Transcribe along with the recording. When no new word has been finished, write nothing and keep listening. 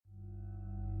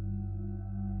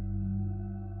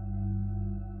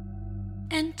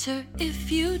enter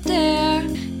if you dare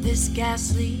this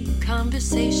ghastly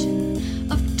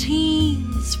conversation of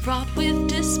teens fraught with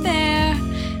despair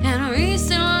and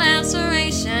recent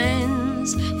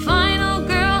lacerations. Final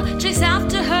girl, chase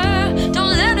after her,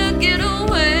 don't let her get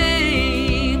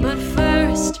away. But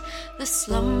first, the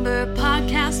Slumber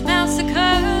Podcast Massacre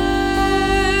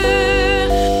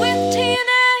with TNA.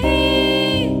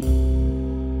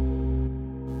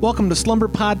 Welcome to Slumber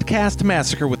Podcast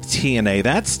Massacre with TNA.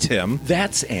 That's Tim.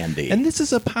 That's Andy. And this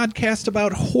is a podcast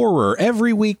about horror.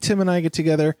 Every week, Tim and I get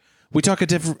together. We talk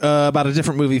about a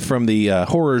different movie from the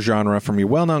horror genre, from your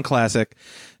well-known classic,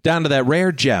 down to that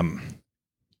rare gem.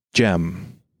 Gem.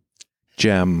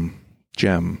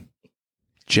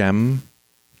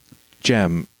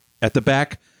 At the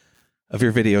back of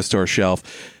your video store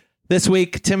shelf. This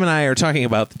week, Tim and I are talking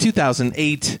about the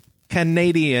 2008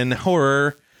 Canadian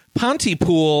horror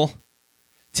Pontypool.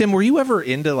 Tim, were you ever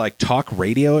into like talk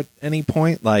radio at any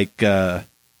point? Like, it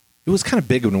was kind of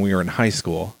big when we were in high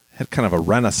school. It had kind of a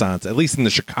renaissance, at least in the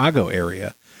Chicago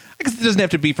area. I guess it doesn't have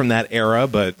to be from that era,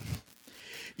 but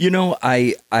you know,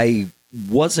 I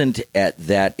wasn't at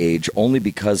that age only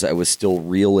because I was still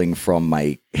reeling from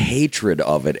my hatred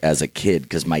of it as a kid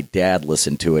because my dad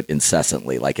listened to it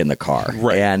incessantly, like in the car.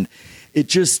 Right. And it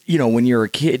just, you know, when you're a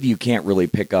kid, you can't really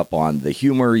pick up on the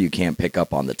humor. You can't pick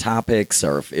up on the topics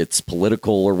or if it's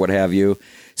political or what have you.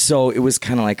 So it was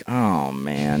kind of like, oh,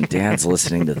 man, Dad's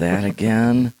listening to that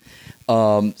again.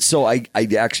 So I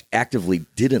actively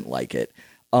didn't like it.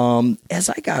 As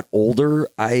I got older,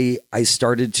 I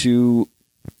started to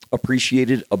appreciate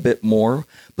it a bit more.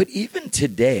 But even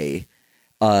today,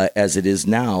 as it is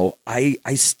now, I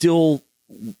still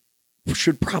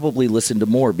should probably listen to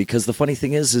more because the funny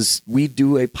thing is we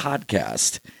do a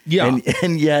podcast. Yeah.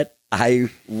 And yet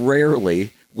I rarely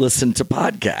listen to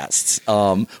podcasts,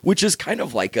 which is kind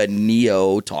of like a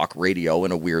neo talk radio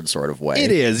in a weird sort of way.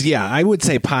 it is. Yeah, I would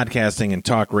say podcasting and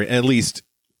talk radio, at least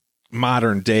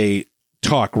modern day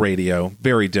talk radio,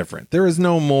 very different. There is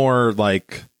no more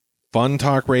like fun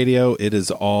talk radio. It is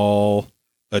all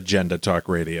agenda talk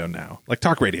radio now. Like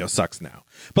talk radio sucks now.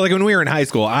 But like when we were in high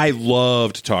school, I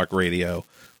loved talk radio.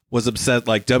 Was upset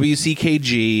like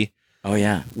WCKG. Oh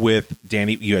yeah. With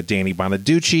Danny, you had Danny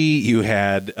Bonaducci, you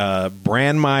had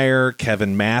Brandmeier,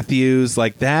 Kevin Matthews,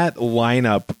 like that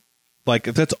lineup. Like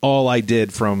that's all I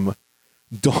did from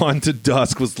dawn to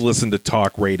dusk was listen to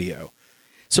talk radio.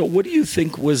 So what do you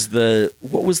think was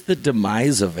what was the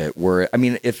demise of it? Where I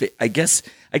mean, I guess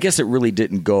it really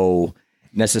didn't go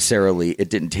necessarily. It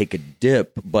didn't take a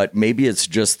dip, but maybe it's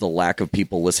just the lack of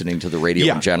people listening to the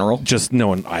radio in general. Just no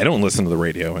one. I don't listen to the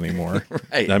radio anymore.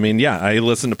 Right. I mean, yeah, I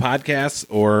listen to podcasts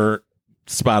or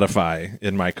Spotify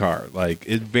in my car. Like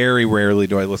it very rarely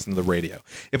do I listen to the radio.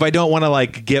 If I don't want to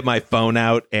like get my phone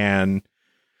out and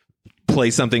play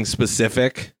something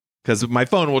specific. Because my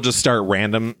phone will just start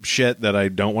random shit that I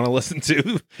don't want to listen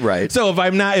to. Right. So if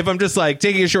I'm just like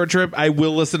taking a short trip, I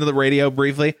will listen to the radio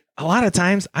briefly. A lot of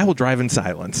times I will drive in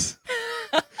silence.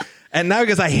 And now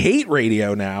because I hate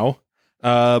radio now.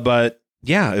 But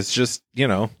yeah, it's just, you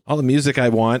know, all the music I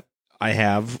want, I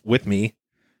have with me.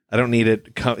 I don't need it.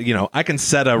 You know, I can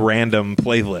set a random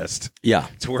playlist. Yeah.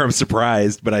 To where I'm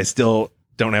surprised, but I still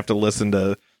don't have to listen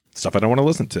to stuff I don't want to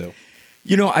listen to.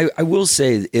 You know, I will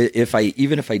say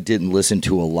even if I didn't listen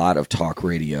to a lot of talk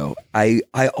radio, I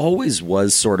always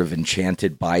was sort of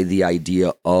enchanted by the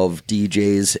idea of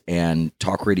DJs and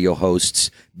talk radio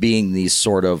hosts being these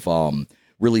sort of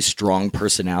really strong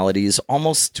personalities,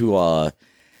 almost to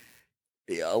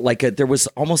there was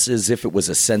almost as if it was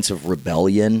a sense of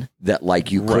rebellion that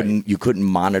like you couldn't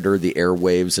monitor the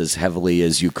airwaves as heavily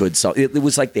as you could. So it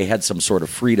was like they had some sort of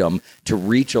freedom to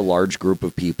reach a large group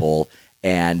of people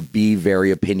and be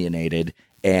very opinionated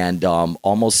and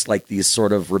almost like these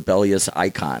sort of rebellious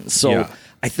icons. So yeah.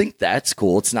 I think that's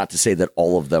cool. It's not to say that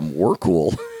all of them were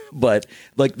cool, but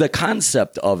like the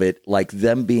concept of it, like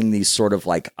them being these sort of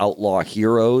like outlaw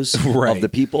heroes of the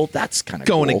people, that's kind of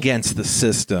going cool. Against the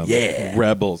system. Yeah.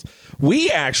 Rebels.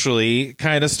 We actually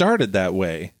kind of started that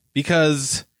way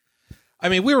because, I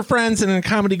mean, we were friends and in a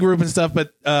comedy group and stuff,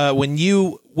 but when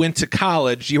you went to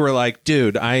college, you were like,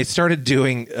 dude, I started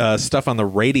doing stuff on the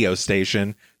radio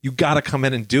station. You got to come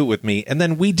in and do it with me. And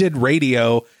then we did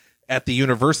radio at the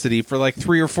university for like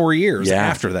 3 or 4 years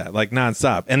after that, like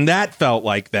nonstop. And that felt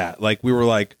like that. Like we were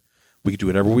like, we could do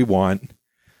whatever we want.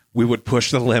 We would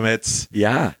push the limits.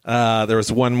 Yeah. There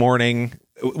was one morning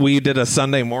we did a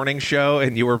Sunday morning show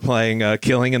and you were playing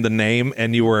Killing in the Name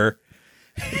and you were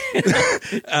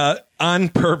on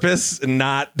purpose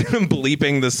not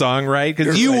bleeping the song right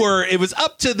because it was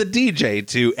up to the DJ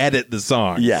to edit the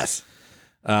song. Yes.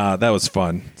 That was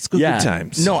fun. It's good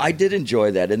times. No, I did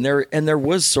enjoy that. And there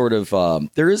was sort of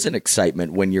there is an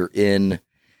excitement when you're in.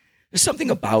 There's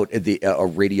something about a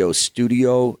radio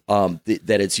studio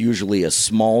that it's usually a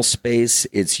small space.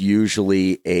 It's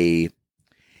usually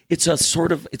it's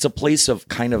a place of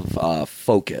kind of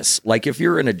focus. Like if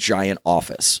you're in a giant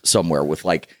office somewhere with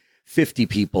like 50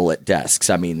 people at desks,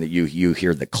 I mean, you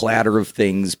hear the clatter of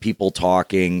things, people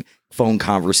talking, phone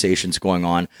conversations going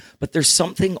on, but there's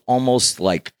something almost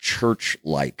like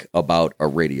church-like about a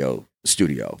radio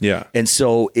studio. Yeah. And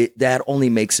so that only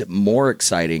makes it more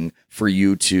exciting for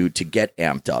you to get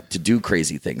amped up, to do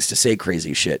crazy things, to say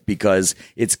crazy shit, because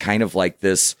it's kind of like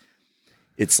this.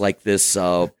 It's like this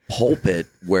pulpit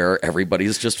where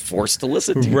everybody's just forced to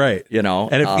listen to, right? You know,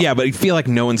 and but you feel like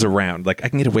no one's around. Like I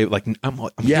can get away. Like I'm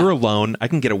here alone. I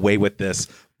can get away with this,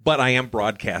 but I am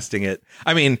broadcasting it.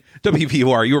 I mean,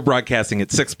 WPUR, you were broadcasting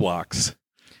it 6 blocks.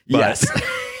 Yes,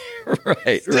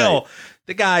 right. Still,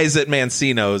 the guys at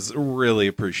Mancino's really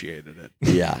appreciated it.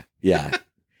 Yeah.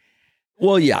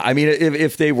 Well, yeah. I mean,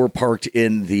 if they were parked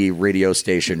in the radio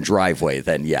station driveway,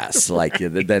 then yes, like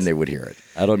then they would hear it.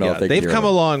 I don't know if they've come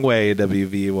a long way.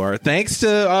 WVUR, thanks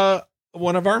to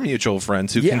one of our mutual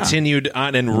friends who continued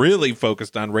on and really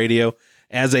focused on radio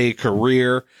as a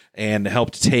career and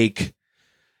helped take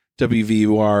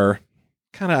WVUR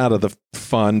kind of out of the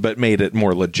fun, but made it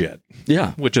more legit.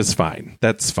 Yeah, which is fine.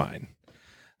 That's fine.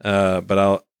 But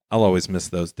I'll always miss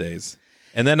those days.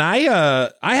 And then I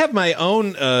have my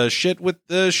own shit with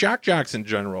the shock jocks in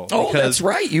general. Oh, that's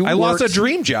right. I lost a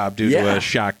dream job due to a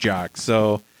shock jock.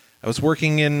 So I was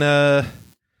working in. I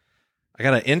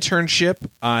got an internship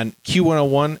on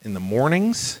Q101 in the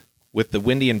mornings with the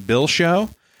Wendy and Bill show.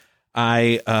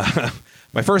 My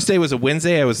first day was a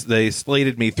Wednesday. They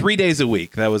slated me 3 days a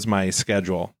week. That was my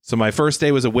schedule. So my first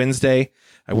day was a Wednesday.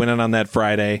 I went in on that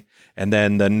Friday, and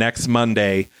then the next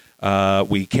Monday.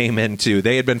 We came into,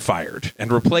 they had been fired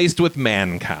and replaced with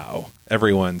Man Cow,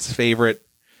 everyone's favorite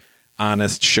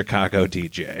honest Chicago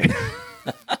DJ.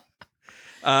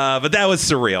 But that was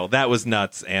surreal. That was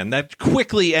nuts. And that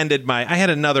quickly ended I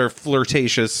had another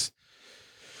flirtatious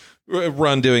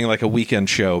run doing like a weekend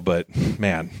show, but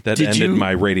man, that ended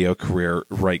my radio career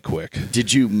right quick.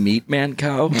 Did you meet Man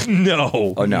Cow?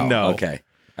 No. Oh, no. No. Okay.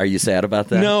 Are you sad about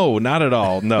that? No, not at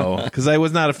all. No, because I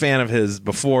was not a fan of his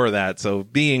before that. So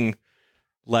being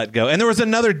let go. And there was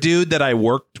another dude that I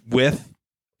worked with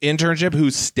internship who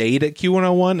stayed at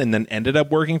Q101 and then ended up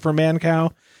working for Man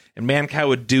Cow. And Man Cow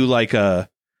would do they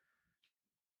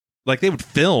would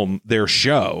film their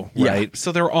show, right? Yeah.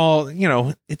 So they're all,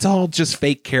 it's all just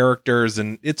fake characters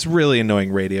and it's really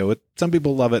annoying radio. Some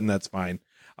people love it and that's fine.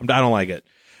 I don't like it.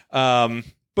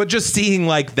 But just seeing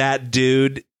like that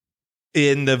dude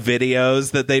in the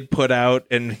videos that they'd put out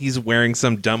and he's wearing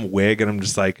some dumb wig and I'm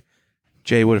just like,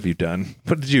 Jay, what have you done?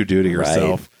 What did you do to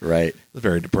yourself? Right. It's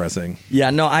very depressing. Yeah,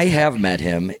 no, I have met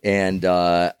him and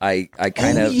I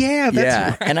kind of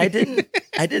that's right. And I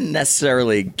didn't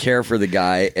necessarily care for the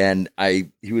guy and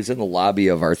he was in the lobby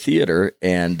of our theater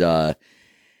and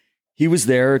he was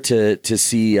there to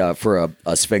see for a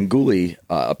Svengoolie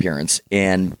appearance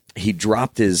and he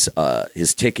dropped his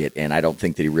ticket and I don't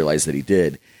think that he realized that he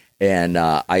did. And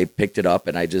I picked it up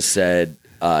and I just said,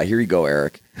 here you go,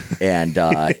 Eric. And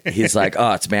he's like,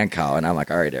 oh, it's Man Cow. And I'm like,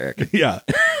 all right, Eric. Yeah.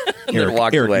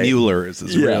 Eric Mueller is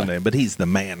his real name, but he's the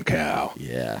Man Cow.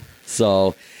 Yeah.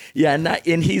 So, yeah.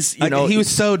 And he's, he was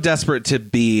so desperate to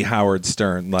be Howard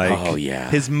Stern. Like, oh,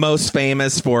 yeah. His most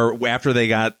famous for after they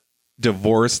got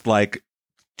divorced, like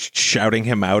shouting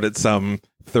him out at some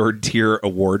third tier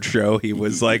award show. He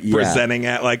was like presenting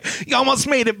at like, you almost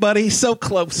made it, buddy. So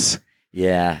close.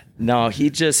 Yeah, no, he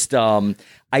just,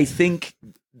 I think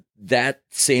that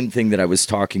same thing that I was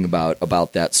talking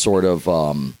about that sort of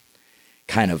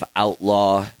kind of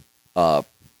outlaw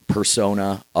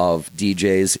persona of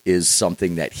DJs is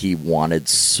something that he wanted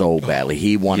so badly.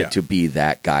 He wanted to be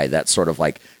that guy, that sort of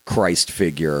like Christ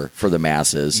figure for the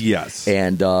masses. Yes.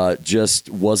 And just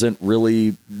wasn't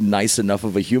really nice enough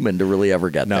of a human to really ever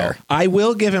get there. I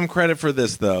will give him credit for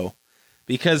this, though,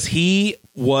 because he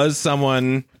was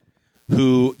someone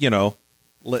who,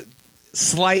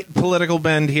 slight political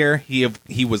bend here.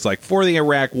 He was like for the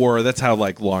Iraq War. That's how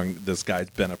like long this guy's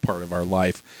been a part of our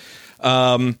life.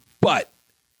 But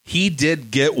he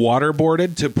did get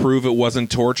waterboarded to prove it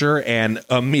wasn't torture and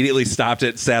immediately stopped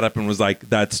it, sat up and was like,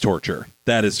 that's torture.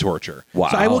 That is torture.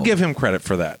 Wow. So I will give him credit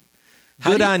for that.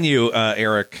 Good on you,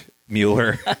 Eric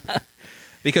Mueller.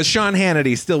 Because Sean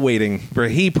Hannity's still waiting for,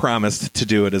 he promised to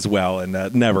do it as well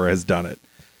and never has done it.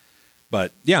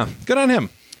 But yeah, good on him.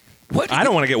 I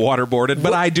don't want to get waterboarded,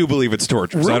 but I do believe it's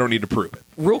torture, so I don't need to prove it.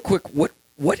 Real quick,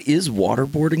 what is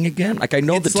waterboarding again? Like, I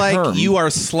know it's the term. like you are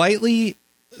slightly,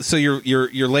 so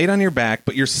you're laid on your back,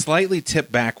 but you're slightly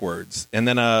tipped backwards, and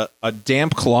then a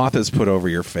damp cloth is put over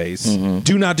your face. Mm-hmm.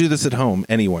 Do not do this at home,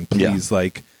 anyone, please.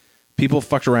 Like, people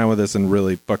fucked around with this and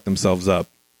really fucked themselves up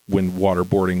when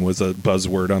waterboarding was a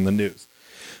buzzword on the news.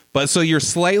 But so you're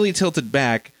slightly tilted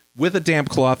back with a damp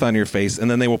cloth on your face,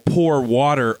 and then they will pour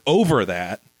water over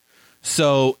that.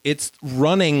 So it's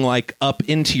running like up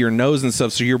into your nose and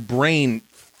stuff. So your brain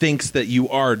thinks that you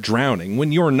are drowning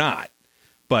when you're not.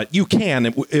 But you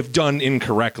can, if done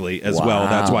incorrectly as well.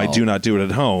 That's why do not do it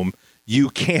at home. You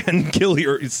can kill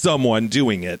someone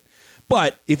doing it.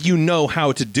 But if you know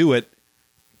how to do it,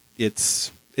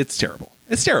 it's terrible.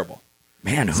 It's terrible.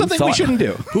 Man, something we shouldn't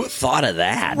do. Who thought of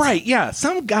that? Right, yeah.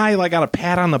 Some guy got a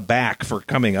pat on the back for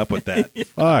coming up with that.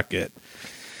 Fuck it.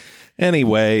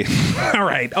 Anyway, all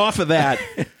right, off of that.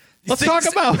 Let's talk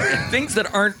about things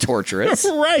that aren't torturous.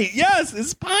 Right, yes.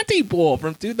 It's Pontypool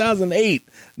from 2008.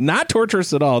 Not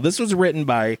torturous at all. This was written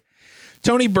by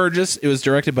Tony Burgess. It was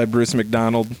directed by Bruce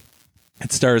McDonald.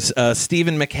 It stars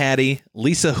Stephen McHattie,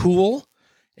 Lisa Houle,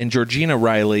 and Georgina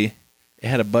Riley. It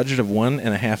had a budget of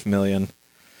 $1.5 million.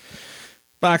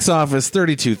 Box office,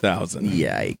 32,000.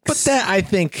 Yikes. But that, I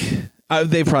think,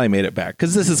 they probably made it back,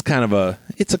 because this is kind of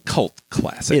it's a cult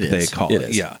classic, they call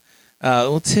it. Yeah.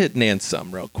 Let's hit Nance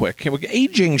some real quick.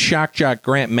 Aging shock jock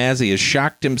Grant Mazzy has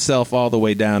shocked himself all the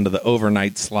way down to the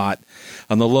overnight slot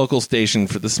on the local station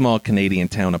for the small Canadian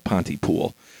town of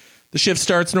Pontypool. The shift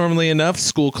starts normally enough,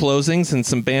 school closings and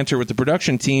some banter with the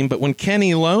production team, but when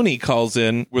Kenny Loney calls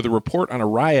in with a report on a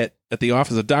riot at the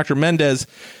office of Dr. Mendez,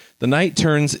 the night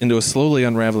turns into a slowly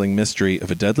unraveling mystery of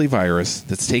a deadly virus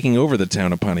that's taking over the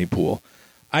town of Pontypool.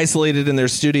 Isolated in their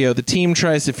studio, the team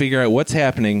tries to figure out what's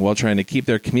happening while trying to keep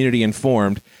their community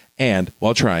informed and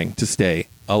while trying to stay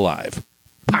alive.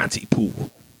 Pontypool.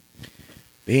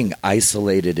 Being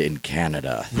isolated in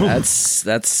Canada.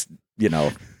 That's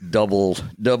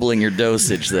doubling your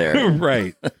dosage there.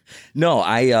 Right. No,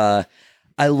 I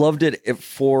loved it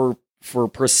for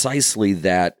precisely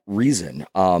that reason.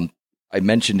 I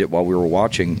mentioned it while we were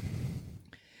watching,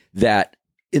 that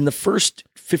in the first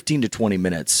 15 to 20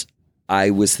 minutes,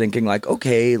 I was thinking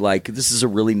okay, this is a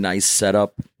really nice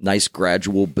setup, nice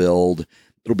gradual build.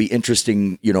 It'll be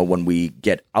interesting, when we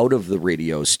get out of the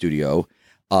radio studio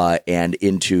and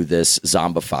into this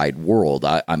zombified world.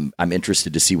 I'm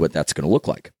interested to see what that's going to look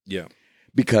like. Yeah.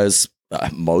 Because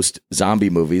most zombie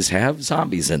movies have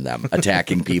zombies in them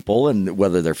attacking people, and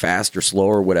whether they're fast or slow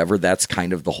or whatever, that's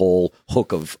kind of the whole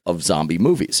hook of zombie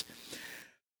movies.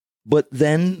 But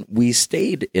then we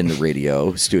stayed in the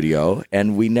radio studio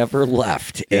and we never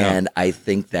left. Yeah. And I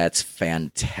think that's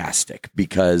fantastic,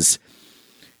 because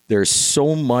there's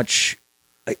so much.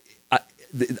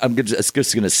 I'm just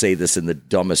going to say this in the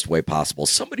dumbest way possible.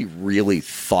 Somebody really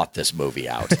thought this movie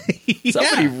out. Yeah.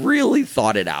 Somebody really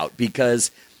thought it out,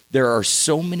 because there are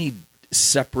so many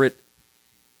separate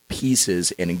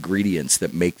pieces and ingredients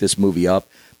that make this movie up,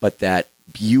 but that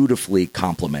beautifully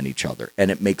complement each other. And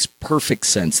it makes perfect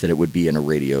sense that it would be in a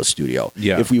radio studio.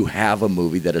 Yeah. If you have a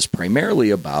movie that is primarily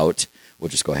about, we'll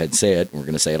just go ahead and say it, we're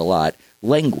going to say it a lot,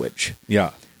 language.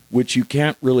 Yeah. Which you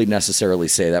can't really necessarily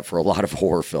say that for a lot of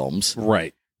horror films.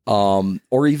 Right.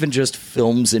 Or even just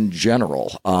films in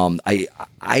general.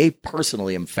 I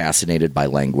personally am fascinated by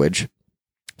language.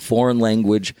 Foreign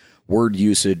language, word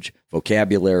usage,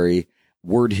 vocabulary,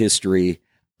 word history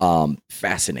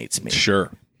fascinates me.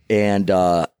 Sure. And,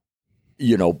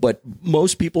 but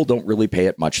most people don't really pay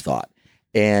it much thought.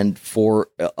 And for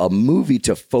a movie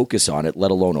to focus on it,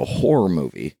 let alone a horror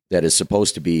movie that is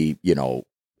supposed to be,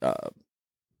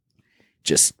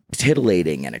 just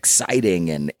titillating and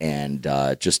exciting and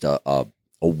just a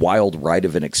wild ride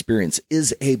of an experience,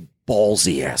 is a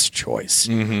ballsy ass choice.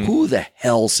 Mm-hmm. Who the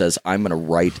hell says I'm going to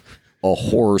write a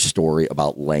horror story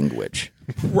about language?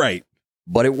 Right.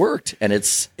 But it worked, and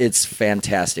it's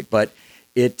fantastic. But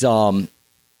it,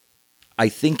 I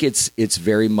think it's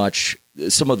very much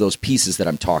some of those pieces that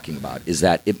I'm talking about is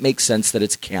that it makes sense that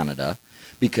it's Canada,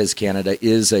 because Canada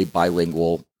is a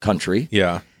bilingual country.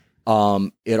 Yeah.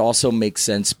 It also makes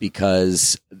sense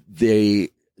because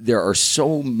there are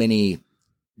so many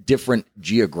different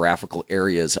geographical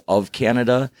areas of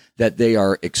Canada that they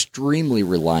are extremely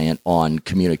reliant on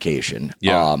communication.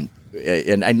 Yeah.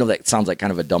 And I know that sounds like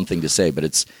kind of a dumb thing to say, but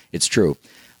it's true.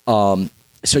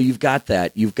 So you've got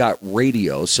that. You've got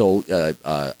radio, so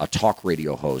a talk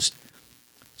radio host.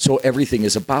 So everything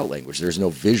is about language. There's no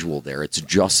visual there. It's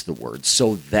just the words.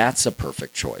 So that's a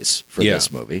perfect choice for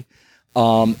this movie.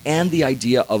 And the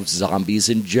idea of zombies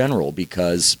in general,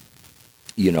 because,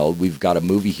 we've got a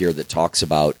movie here that talks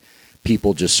about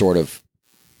people just sort of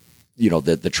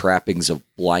the trappings of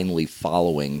blindly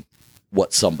following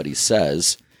what somebody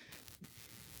says,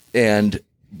 and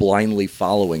blindly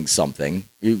following something,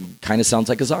 it kind of sounds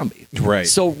like a zombie. Right.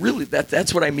 So really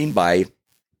that's what I mean by,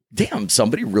 damn,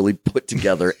 somebody really put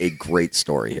together a great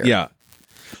story here. Yeah.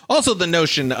 Also the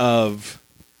notion of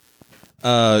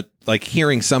like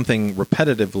hearing something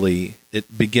repetitively,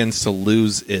 it begins to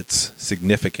lose its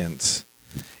significance.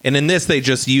 And in this, they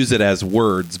just use it as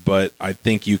words, but I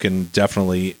think you can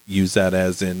definitely use that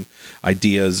as in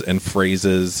ideas and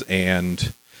phrases,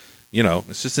 and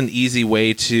it's just an easy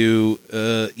way to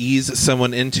ease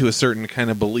someone into a certain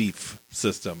kind of belief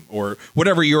system or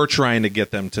whatever you're trying to get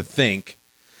them to think.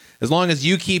 As long as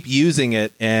you keep using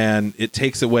it and it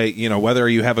takes away, whether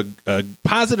you have a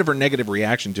positive or negative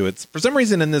reaction to it. For some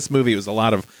reason in this movie, it was a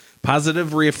lot of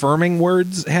positive reaffirming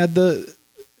words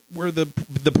were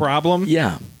the problem.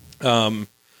 Yeah.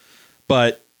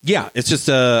 But yeah, it's just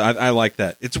I like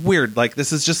that. It's weird. Like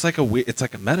this is just like it's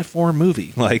like a metaphor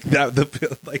movie. Like that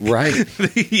right.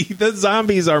 The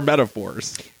zombies are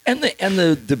metaphors. And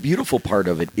the beautiful part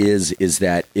of it is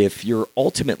that if you're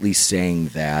ultimately saying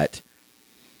that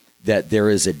there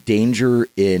is a danger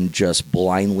in just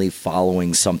blindly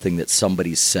following something that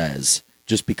somebody says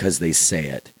just because they say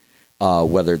it,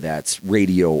 whether that's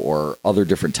radio or other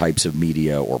different types of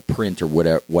media or print or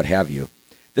whatever, what have you.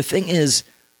 The thing is,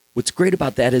 what's great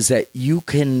about that is that you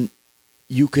can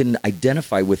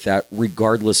identify with that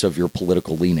regardless of your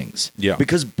political leanings. Yeah.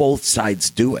 Because both sides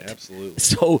do it. Absolutely.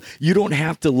 So you don't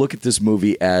have to look at this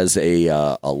movie as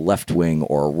a left-wing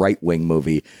or a right-wing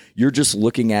movie. You're just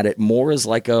looking at it more as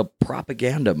like a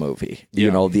propaganda movie.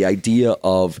 Yeah. The idea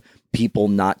of people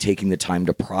not taking the time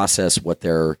to process what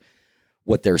they're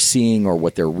seeing or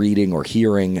what they're reading or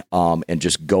hearing, and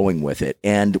just going with it.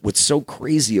 And what's so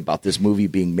crazy about this movie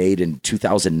being made in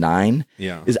 2009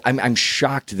 is I'm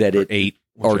shocked that or 8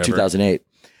 or 2008.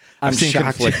 I've seen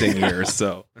shocked. conflicting years,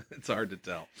 so it's hard to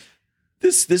tell.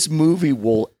 This movie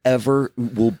will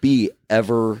be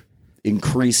ever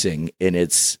increasing in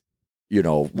its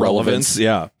relevance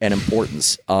and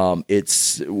importance.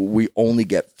 We only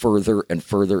get further and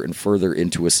further and further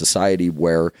into a society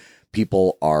where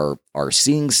people are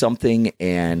seeing something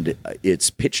and it's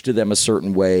pitched to them a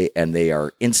certain way and they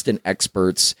are instant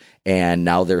experts, and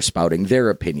now they're spouting their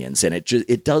opinions, and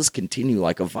it does continue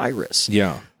like a virus.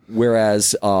 Yeah.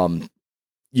 Whereas, in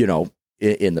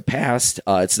the past,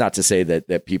 it's not to say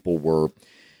that people were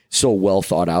so well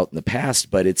thought out in the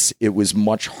past, but it was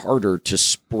much harder to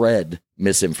spread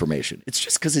misinformation. It's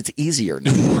just because it's easier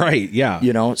now. Right.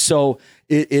 Yeah. So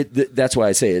that's why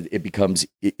I say it becomes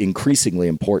increasingly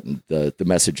important, the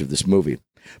message of this movie.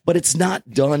 But it's not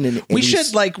done in we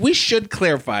should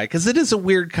clarify, because it is a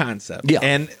weird concept. Yeah.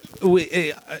 And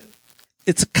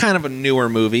it's kind of a newer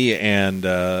movie, and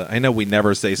I know we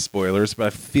never say spoilers, but I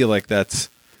feel like that's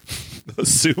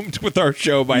assumed with our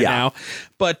show by now.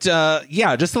 But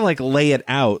just to lay it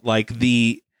out,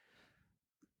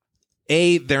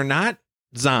 they're not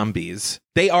zombies.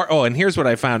 They are. Oh, and here's what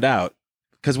I found out,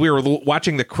 because we were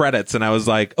watching the credits and I was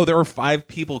like, oh, there were 5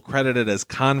 people credited as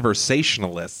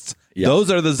conversationalists. Yep.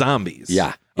 Those are the zombies.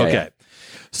 Yeah. Okay.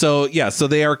 Yeah. So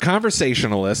they are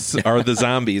conversationalists, are the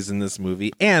zombies in this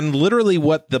movie. And literally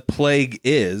what the plague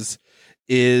is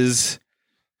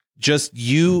just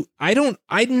you. I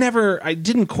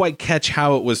didn't quite catch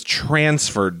how it was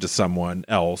transferred to someone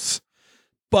else,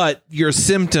 but your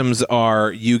symptoms are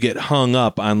you get hung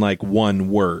up on one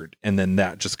word, and then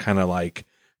that just kind of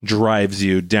drives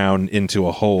you down into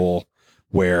a hole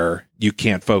where you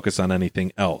can't focus on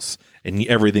anything else, and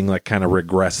everything kind of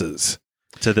regresses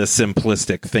to this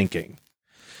simplistic thinking.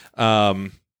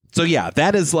 So yeah,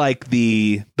 that is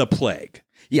the plague.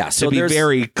 Yeah, so to be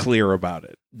very clear about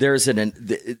it. There's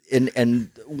and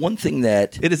one thing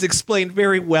that it is explained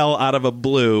very well out of a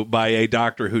blue by a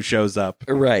doctor who shows up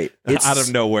right out of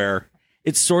nowhere.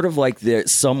 It's sort of like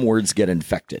some words get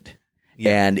infected,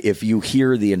 and if you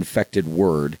hear the infected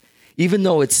word, even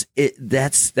though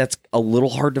that's a little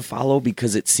hard to follow,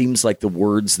 because it seems like the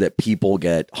words that people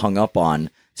get hung up on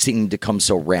seem to come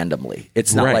so randomly.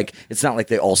 It's not like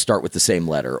they all start with the same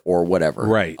letter or whatever.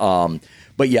 Right.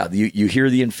 But yeah, you hear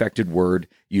the infected word,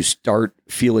 you start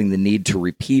feeling the need to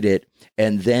repeat it,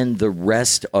 and then the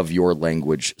rest of your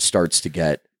language starts to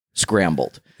get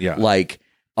scrambled. Yeah.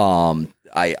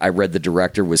 I read the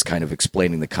director was kind of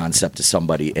explaining the concept to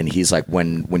somebody, and he's like,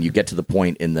 when you get to the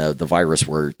point in the virus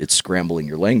where it's scrambling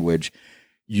your language,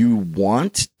 you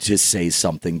want to say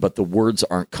something, but the words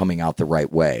aren't coming out the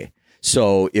right way.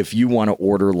 So if you want to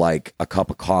order like a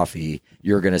cup of coffee,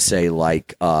 you're going to say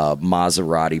like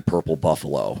Maserati Purple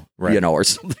Buffalo, Right. or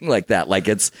something like that. Like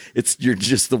you're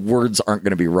just, the words aren't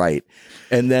going to be right.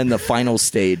 And then the final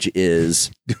stage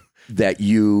is that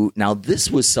now this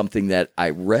was something that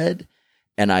I read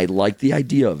and I liked the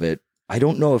idea of it. I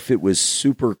don't know if it was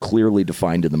super clearly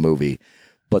defined in the movie,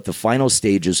 but the final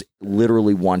stage is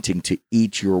literally wanting to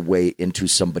eat your way into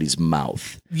somebody's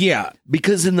mouth. Yeah.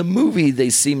 Because in the movie, they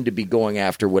seem to be going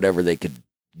after whatever they could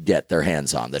get their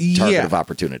hands on, the target of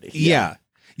opportunity. Yeah.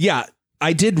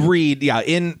 I did read,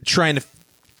 in trying to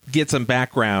get some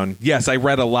background. Yes, I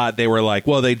read a lot. They were like,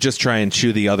 well, they just try and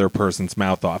chew the other person's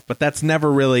mouth off. But that's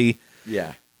never really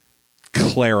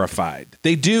clarified.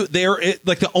 They're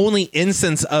like the only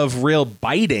instance of real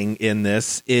biting in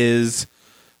this is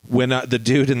when the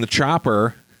dude in the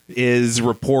chopper is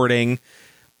reporting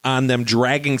on them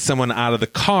dragging someone out of the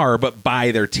car, but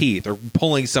by their teeth, or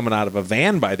pulling someone out of a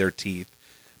van by their teeth.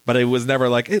 But it was never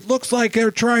like, it looks like they're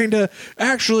trying to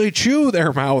actually chew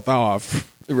their mouth off.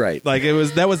 Right. Like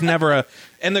that was never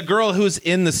and the girl who's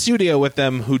in the studio with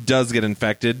them who does get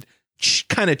infected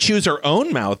kind of chews her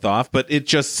own mouth off, but it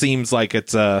just seems like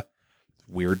it's a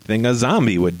weird thing a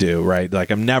zombie would do, right?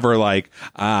 Like I'm never like,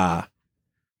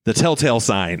 the telltale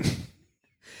sign.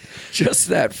 Just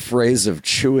that phrase of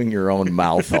chewing your own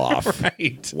mouth off.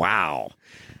 Right. Wow.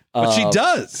 But she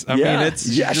does. I mean,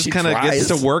 she she just kind of gets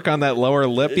to work on that lower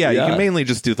lip. Yeah, you can mainly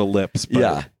just do the lips.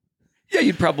 But. Yeah,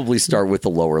 you'd probably start with the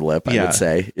lower lip, I would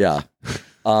say. Yeah.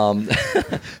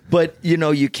 But,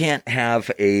 you can't have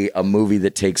a movie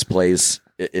that takes place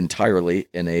entirely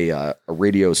in a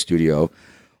radio studio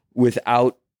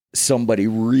without somebody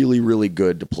really, really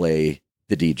good to play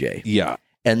the DJ. Yeah.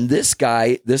 And this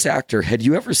actor, had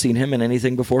you ever seen him in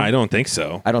anything before? I don't think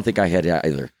so. I don't think I had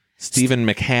either. Stephen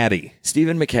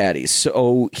McHattie.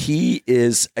 So he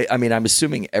is, I'm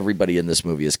assuming everybody in this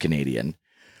movie is Canadian.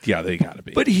 Yeah, they gotta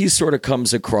be. But he sort of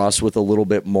comes across with a little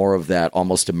bit more of that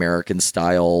almost American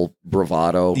style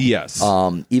bravado. Yes.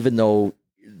 Even though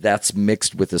that's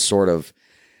mixed with a sort of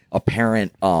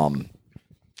apparent,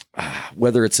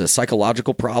 whether it's a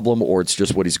psychological problem or it's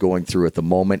just what he's going through at the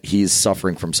moment, he's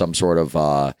suffering from some sort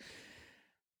of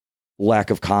lack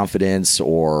of confidence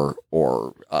or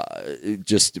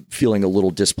just feeling a little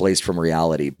displaced from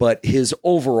reality. But his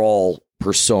overall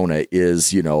persona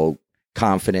is,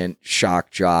 confident,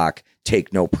 shock jock,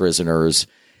 take no prisoners,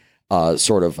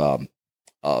 sort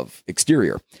of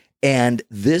exterior. And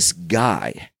this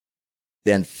guy,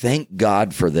 then thank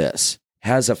God for this,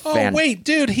 has a Oh, wait,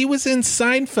 dude, he was in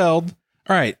Seinfeld.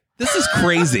 All right, this is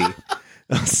crazy.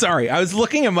 Sorry, I was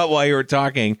looking him up while you were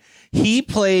talking. He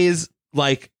plays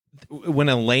like when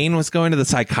Elaine was going to the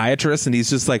psychiatrist, and he's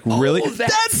just like, really?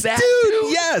 That's that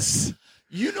dude. Yes.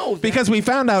 Because we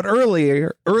found out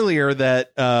earlier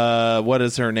that what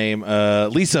is her name?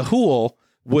 Lisa Houle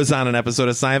was on an episode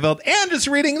of Seinfeld, and just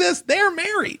reading this, they're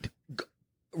married.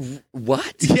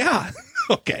 What? Yeah.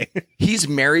 Okay. He's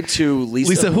married to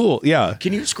Lisa Houle. Yeah.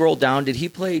 Can you scroll down? Did he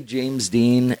play James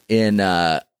Dean in?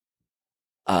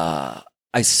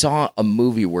 I saw a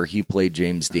movie where he played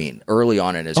James Dean early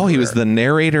on in his career. He was the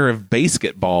narrator of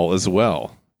Basketball as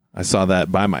well. I saw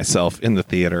that by myself in the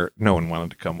theater. No one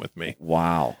wanted to come with me.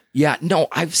 Wow. Yeah, no,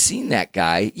 I've seen that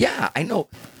guy. Yeah, I know.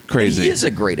 Crazy. He is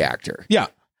a great actor. Yeah.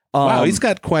 Wow, he's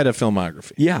got quite a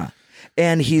filmography. Yeah.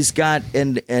 And he's got,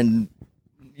 and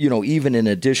even in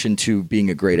addition to being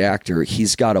a great actor,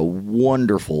 he's got a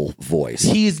wonderful voice.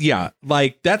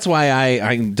 That's why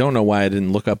I don't know why I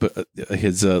didn't look up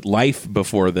his life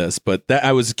before this, but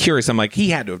I was curious. I'm like, he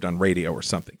had to have done radio or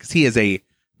something, because he is a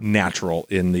natural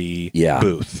in the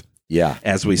booth. Yeah.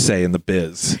 As we say in the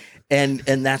biz. And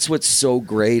that's what's so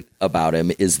great about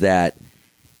him is that,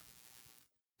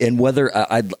 and whether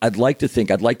I'd like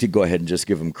to go ahead and just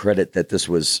give him credit that this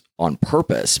was on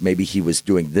purpose. Maybe he was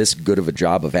doing this good of a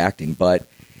job of acting, but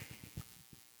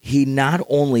he not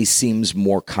only seems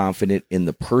more confident in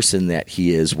the person that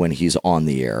he is when he's on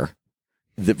the air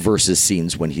versus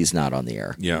scenes when he's not on the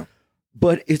air. Yeah.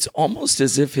 But it's almost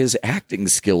as if his acting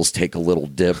skills take a little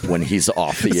dip when he's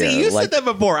off the air. See, you said that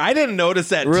before. I didn't notice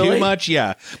that too much.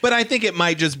 Yeah. But I think it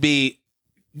might just be,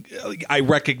 I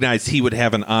recognize he would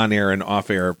have an on-air and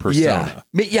off-air persona.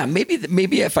 Yeah. Maybe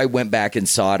if I went back and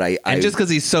saw it, and just because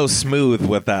he's so smooth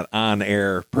with that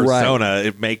on-air persona,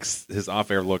 it makes his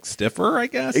off-air look stiffer, I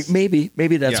guess. Maybe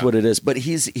that's what it is. But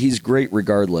he's great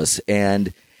regardless.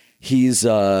 And he's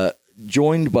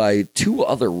joined by two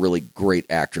other really great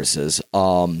actresses.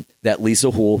 That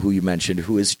Lisa Houle, who you mentioned,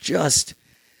 who is just,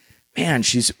 man,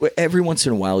 she's, every once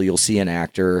in a while you'll see an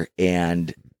actor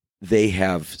and they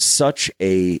have such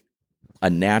a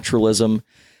naturalism,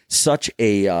 such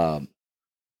a God,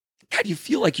 you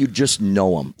feel like you just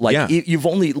know him. Like Yeah. you've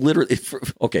only literally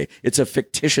okay, it's a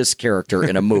fictitious character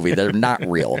in a movie. They're not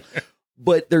real.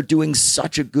 But they're doing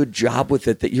such a good job with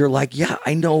it that you're like, yeah,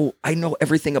 I know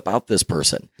everything about this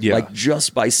person. Yeah. Like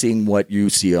just by seeing what you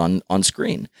see on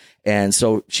screen. And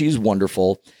so she's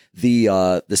wonderful.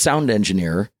 The sound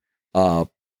engineer,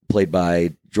 played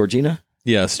by Georgina.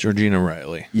 Yes, Georgina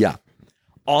Riley. Yeah.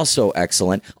 Also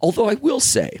excellent. Although I will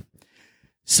say,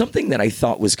 something that I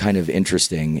thought was kind of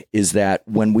interesting is that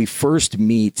when we first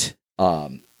meet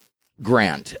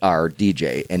Grant, our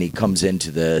DJ, and he comes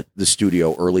into the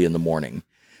studio early in the morning,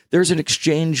 there's an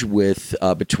exchange with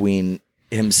between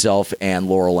himself and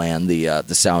Laurel Ann, the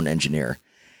sound engineer.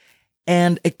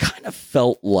 And it kind of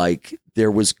felt like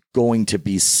there was going to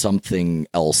be something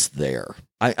else there.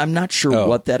 I'm not sure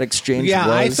what that exchange was.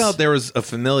 I felt there was a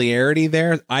familiarity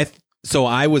there. So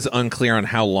I was unclear on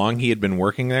how long he had been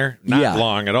working there. Not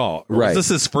long at all. Right. Was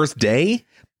this his first day?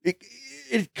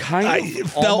 It kind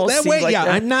of felt that way. like yeah,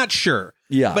 that. I'm not sure.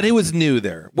 Yeah. But it was new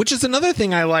there, which is another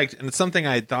thing I liked. And it's something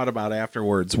I had thought about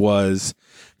afterwards was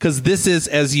because this is,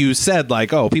 as you said,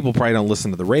 like, oh, people probably don't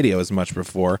listen to the radio as much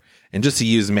before. And just to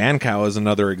use Mancow as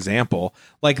another example,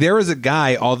 like there was a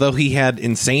guy, although he had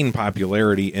insane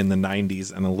popularity in the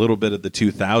 90s and a little bit of the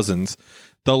 2000s,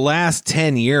 the last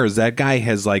 10 years, that guy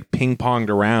has like ping ponged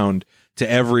around to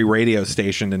every radio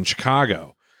station in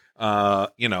Chicago.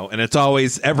 And it's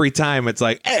always, every time it's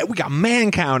like, hey, we got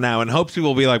Mancow now, and hopes people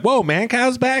will be like, whoa,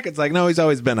 Mancow's back. It's like, no, he's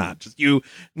always been on. Just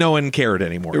no one cared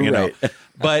anymore, you know?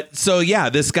 But so, yeah,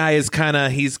 this guy is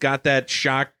he's got that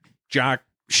shock jock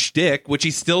shtick, which he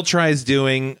still tries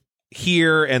doing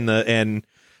here. And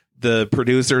the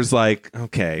producer's like,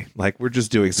 okay, like we're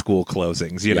just doing school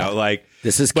closings, you know, like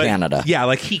this is Canada. Yeah.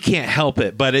 Like he can't help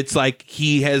it, but it's like,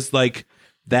 he has like,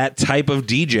 that type of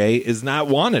DJ is not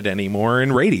wanted anymore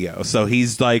in radio. So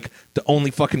he's like, the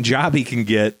only fucking job he can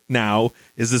get now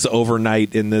is this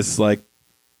overnight in this like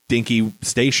dinky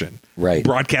station, right?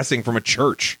 Broadcasting from a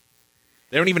church.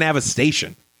 They don't even have a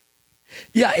station.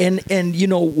 Yeah. And you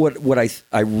know, what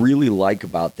I really like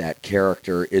about that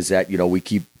character is that, you know, we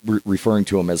keep referring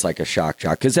to him as like a shock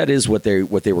jock, because that is what they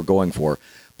were going for.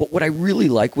 But what I really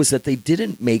like was that they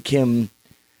didn't make him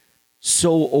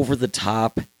so over the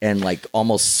top and like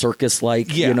almost circus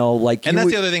like, you know, like, and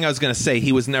that's the other thing I was going to say.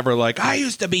 He was never like, I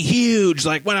used to be huge.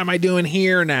 Like, what am I doing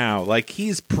here now? Like,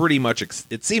 he's pretty much,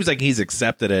 it seems like he's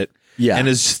accepted it and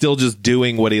is still just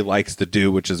doing what he likes to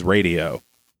do, which is radio.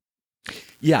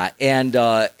 Yeah. And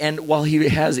while he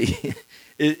has, it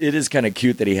is kind of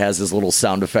cute that he has his little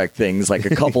sound effect things, like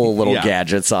a couple of little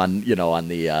gadgets on, you know, on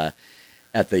the,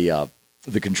 at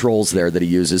the controls there that he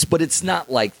uses, but it's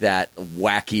not like that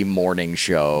wacky morning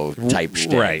show type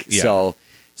shtick. Right. Yeah.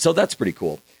 So that's pretty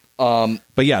cool.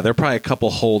 But yeah, there are probably a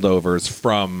couple holdovers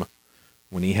from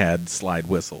when he had slide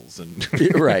whistles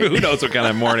and right. Who knows what kind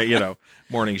of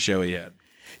morning show he had.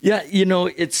 Yeah. You know,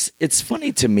 it's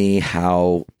funny to me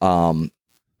how,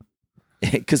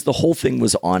 because the whole thing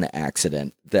was on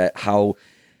accident, that how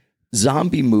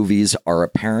zombie movies are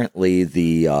apparently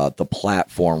the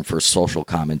platform for social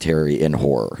commentary in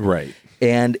horror. Right.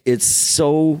 And it's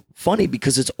so funny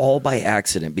because it's all by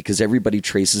accident, because everybody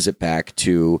traces it back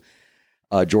to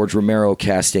George Romero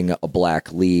casting a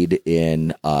black lead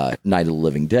in Night of the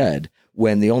Living Dead,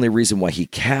 when the only reason why he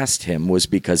cast him was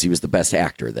because he was the best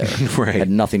actor there. Right. It had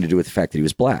nothing to do with the fact that he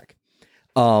was black.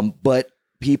 But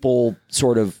people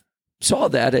sort of saw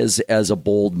that as a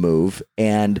bold move,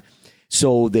 and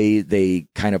so they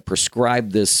kind of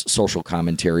prescribed this social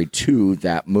commentary to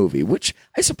that movie, which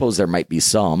I suppose there might be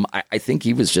some. I think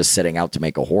he was just setting out to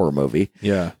make a horror movie.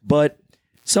 Yeah. But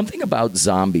something about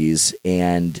zombies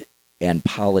and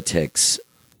politics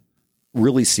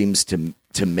really seems to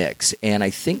mix. And I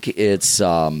think it's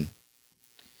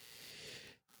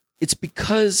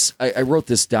because I wrote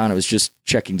this down. I was just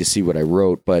checking to see what I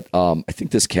wrote, but I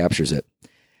think this captures it.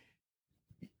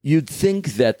 You'd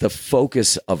think that the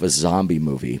focus of a zombie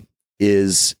movie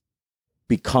is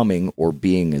becoming or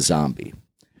being a zombie.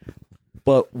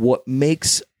 But what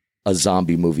makes a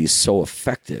zombie movie so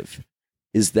effective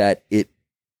is that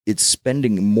it's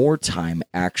spending more time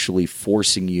actually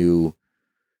forcing you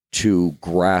to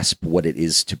grasp what it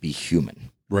is to be human.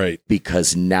 Right.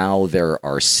 Because now there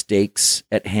are stakes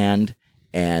at hand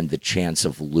and the chance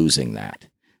of losing that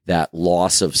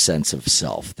loss of sense of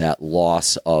self, that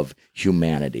loss of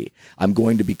humanity. I'm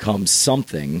going to become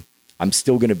something. I'm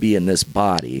still going to be in this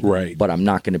body, right, but I'm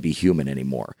not going to be human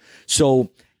anymore. So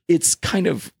it's kind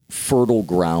of fertile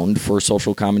ground for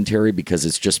social commentary because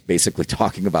it's just basically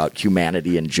talking about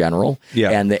humanity in general,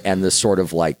 and the sort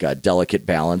of like delicate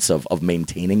balance of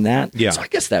maintaining that. Yeah. So I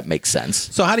guess that makes sense.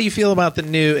 So how do you feel about the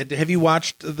new? Have you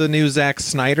watched the new Zack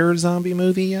Snyder zombie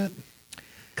movie yet?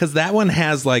 Because that one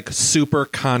has like super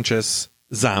conscious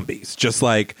zombies, just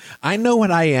like I know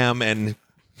what I am, and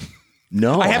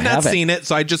no, I have not haven't. seen it,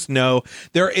 so I just know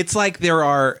there. It's like there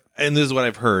are, and this is what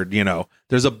I've heard.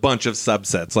 There's a bunch of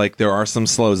subsets. Like there are some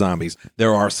slow zombies,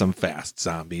 there are some fast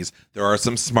zombies, there are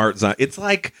some smart zombies. It's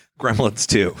like Gremlins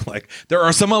 2. Like there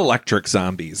are some electric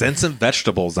zombies and some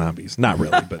vegetable zombies. Not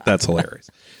really, but that's hilarious.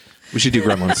 We should do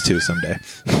Gremlins 2 someday.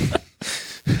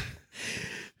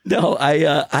 No,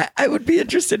 I would be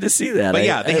interested to see that. But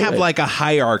yeah, they have like a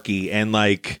hierarchy and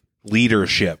like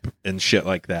leadership and shit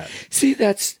like that. See,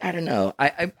 that's, I don't know.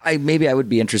 I maybe I would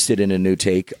be interested in a new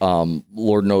take.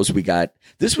 Lord knows we got,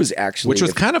 this was actually, which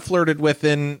was kind of flirted with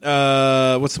in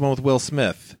what's the one with Will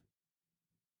Smith?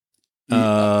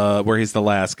 Where he's the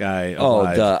last guy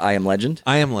alive. The I Am Legend.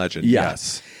 I Am Legend. Yeah.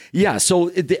 Yes. Yeah. So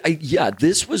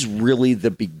this was really the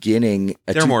beginning.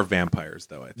 There are more vampires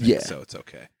though, I think. Yeah. So it's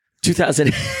okay.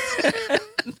 2000.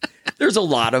 There's a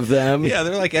lot of them. Yeah,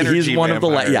 they're like energy. He's one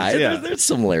vampires. of the there's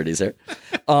similarities there.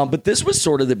 But this was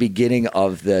sort of the beginning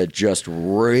of the just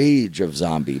rage of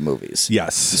zombie movies.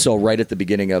 Yes. So right at the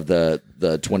beginning of the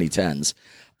 2010s.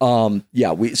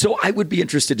 So I would be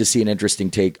interested to see an interesting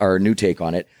take or a new take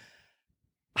on it.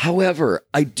 However,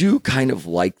 I do kind of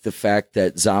like the fact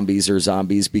that zombies are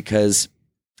zombies because,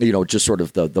 just sort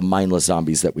of the mindless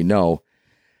zombies that we know,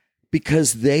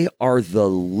 because they are the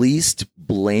least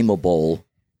blamable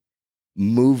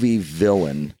movie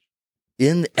villain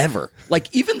in ever.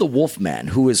 Like even the Wolfman,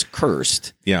 who is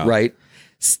cursed, right?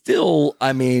 Still,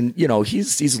 I mean,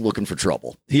 he's looking for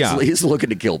trouble. He's looking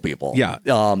to kill people. Yeah.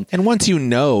 And once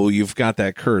you've got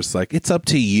that curse, like it's up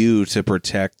to you to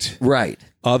protect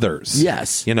others.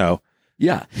 Yes.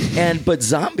 Yeah. But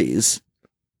zombies,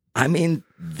 I mean,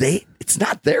 it's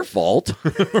not their fault.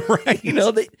 Right.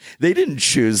 They didn't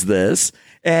choose this.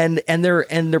 And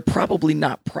they're probably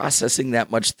not processing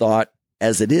that much thought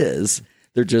as it is.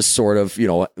 They're just sort of,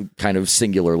 kind of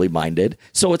singularly minded.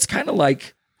 So it's kind of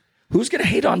like, who's going to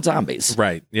hate on zombies?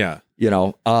 Right. Yeah.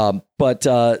 So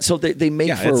they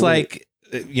make for it's like,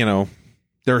 there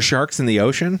are sharks in the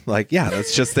ocean. Like,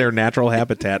 that's just their natural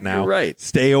habitat now. Right.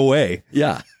 Stay away.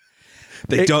 Yeah.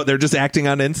 They're just acting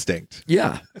on instinct.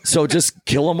 Yeah. So just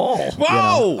kill them all.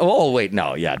 Whoa. Oh, wait.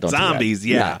 No. Yeah. Don't zombies.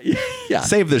 Do that. Yeah.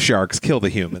 Save the sharks. Kill the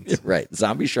humans. Right.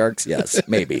 Zombie sharks. Yes.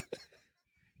 Maybe.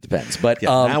 Depends. But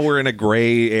now we're in a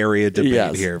gray area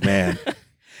debate here, man.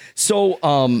 So,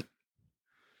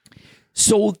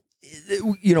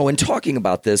 in talking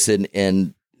about this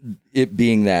and it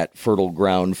being that fertile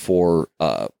ground for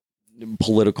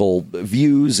political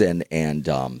views and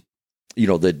the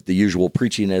usual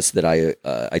preachiness that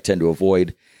I tend to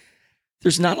avoid,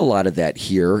 there's not a lot of that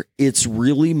here. It's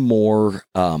really more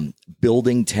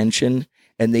building tension,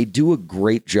 and they do a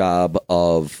great job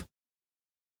of.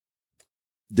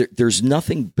 There's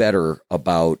nothing better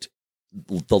about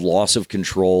the loss of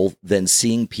control than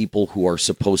seeing people who are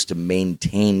supposed to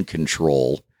maintain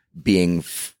control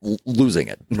losing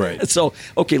it. Right. So,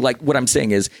 okay, like what I'm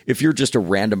saying is if you're just a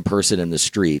random person in the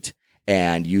street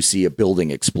and you see a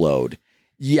building explode,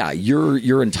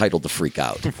 you're entitled to freak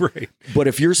out. Right. But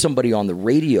if you're somebody on the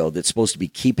radio that's supposed to be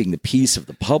keeping the peace of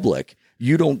the public,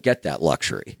 you don't get that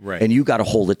luxury. Right. And you got to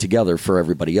hold it together for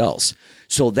everybody else.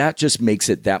 So that just makes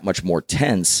it that much more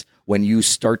tense when you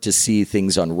start to see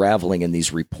things unraveling and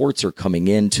these reports are coming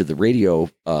into the radio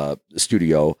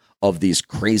studio of these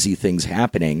crazy things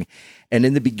happening. And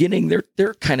in the beginning,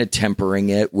 they're kind of tempering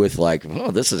it with like, oh,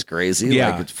 this is crazy.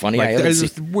 Yeah. Like, it's funny. Like,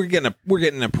 we're getting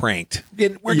pranked.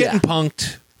 We're getting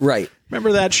punked. Right.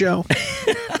 Remember that show?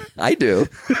 I do.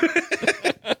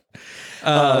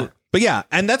 But yeah,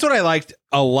 and that's what I liked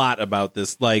a lot about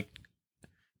this. Like,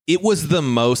 it was the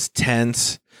most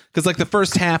tense because, like, the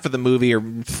first half of the movie, or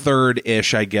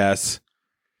third-ish, I guess,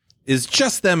 is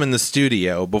just them in the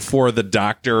studio before the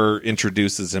doctor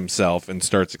introduces himself and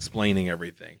starts explaining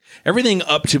everything. Everything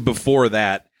up to before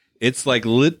that, it's like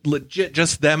legit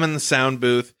just them in the sound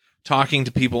booth talking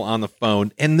to people on the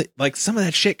phone. And like some of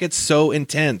that shit gets so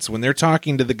intense when they're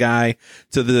talking to the guy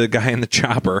in the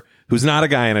chopper, who's not a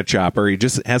guy in a chopper. He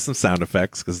just has some sound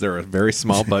effects because they're a very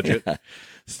small budget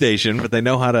station, but they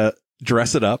know how to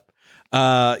dress it up.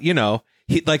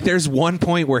 There's one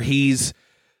point where he's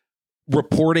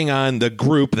reporting on the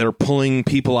group that are pulling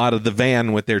people out of the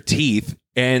van with their teeth.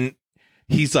 And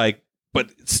he's like, but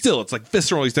still, it's like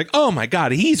visceral. He's like, oh my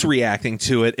God, he's reacting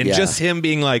to it. And just him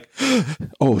being like,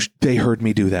 oh, they heard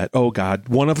me do that. Oh God,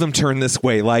 one of them turned this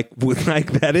way. Like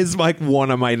that is like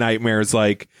one of my nightmares.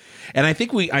 Like, and I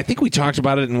think we talked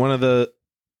about it in one of the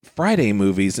Friday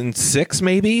movies in 6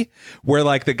 maybe, where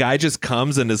like the guy just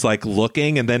comes and is like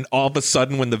looking, and then all of a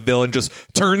sudden when the villain just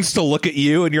turns to look at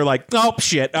you and you're like, oh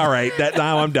shit, all right,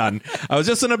 now I'm done. I was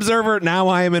just an observer, now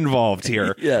I am involved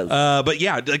here. Yes. But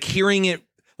yeah, like hearing it,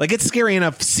 like it's scary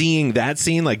enough seeing that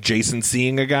scene, like Jason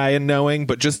seeing a guy and knowing,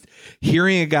 but just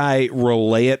hearing a guy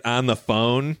relay it on the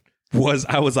phone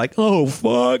I was like, oh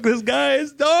fuck, this guy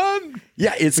is done.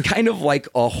 Yeah, it's kind of like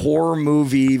a horror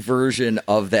movie version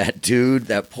of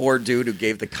that poor dude who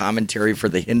gave the commentary for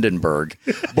the Hindenburg.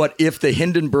 But if the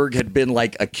Hindenburg had been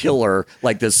like a killer,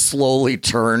 like this slowly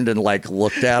turned and like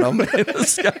looked at him in the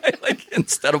sky, like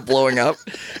instead of blowing up,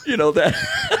 you know, that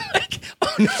like,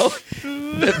 oh no,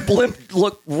 that blimp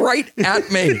looked right at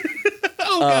me.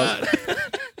 Oh God.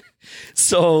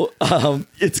 So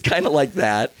it's kind of like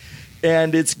that.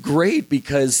 And it's great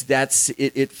because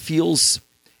it feels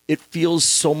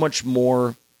so much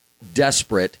more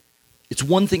desperate. It's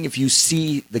one thing if you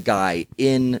see the guy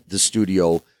in the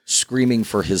studio screaming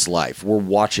for his life. We're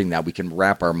watching that. We can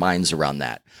wrap our minds around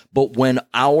that. But when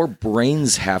our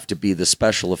brains have to be the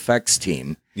special effects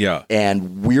team,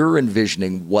 and we're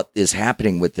envisioning what is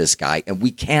happening with this guy, and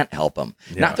we can't help him.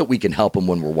 Yeah. Not that we can help him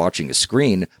when we're watching a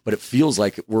screen, but it feels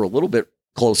like we're a little bit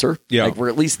closer. Yeah. Like we're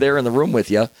at least there in the room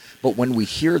with you. But when we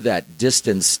hear that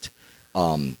distanced,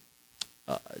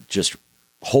 just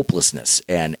hopelessness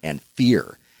and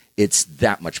fear, it's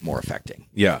that much more affecting.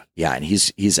 Yeah. Yeah. And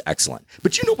he's excellent.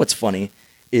 But you know what's funny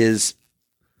is,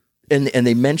 and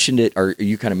they mentioned it, or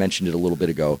you kind of mentioned it a little bit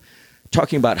ago,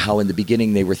 talking about how in the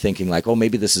beginning they were thinking like, oh,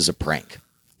 maybe this is a prank,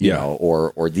 you know,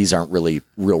 or these aren't really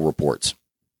real reports.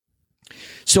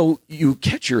 So you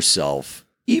catch yourself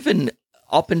even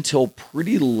up until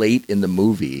pretty late in the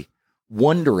movie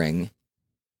wondering,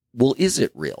 well, is it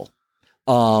real?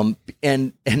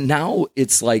 And now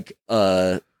it's like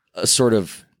a sort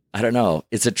of, I don't know,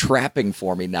 it's a trapping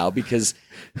for me now because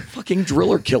fucking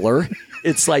Driller Killer.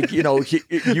 It's like, you know,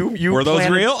 you were those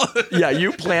real? Yeah,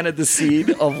 you planted the seed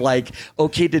of like,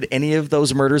 okay, did any of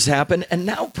those murders happen? And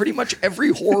now pretty much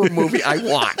every horror movie I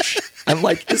watch, I'm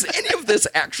like, is any of this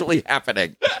actually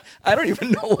happening? I don't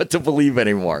even know what to believe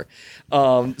anymore.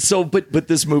 But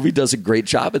this movie does a great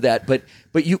job of that. But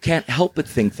you can't help but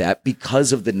think that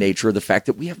because of the nature of the fact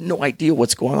that we have no idea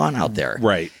what's going on out there.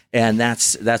 Right. And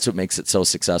that's what makes it so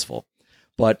successful.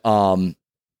 But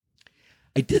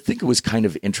I did think it was kind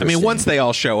of interesting. I mean, once they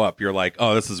all show up, you're like,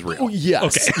 oh, this is real. Oh,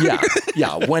 yes. Okay.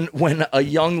 Yeah. When a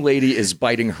young lady is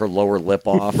biting her lower lip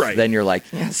off, then you're like,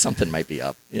 something might be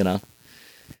up, you know?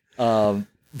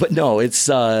 But no, it's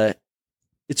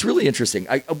really interesting.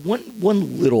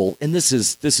 One little, and this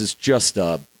is just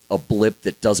a blip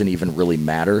that doesn't even really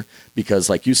matter because,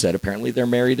 like you said, apparently they're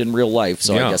married in real life,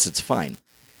 so I guess it's fine.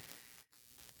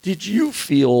 Did you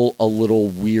feel a little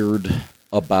weird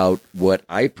about what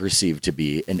I perceive to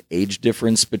be an age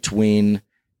difference between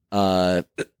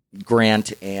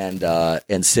Grant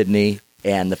and Sydney,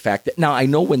 and the fact that now I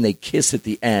know when they kiss at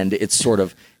the end, it's sort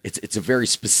of it's a very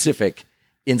specific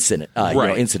incident,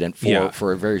 incident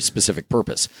for a very specific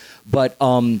purpose. But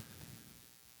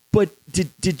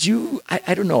did you?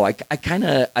 I don't know.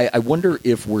 I wonder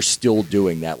if we're still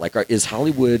doing that. Like, is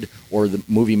Hollywood or the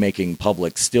movie making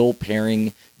public still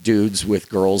pairing dudes with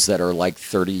girls that are like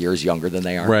 30 years younger than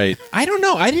they are? Right. I don't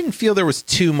know. I didn't feel there was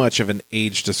too much of an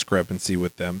age discrepancy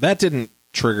with them. That didn't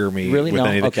trigger me. Really? With No?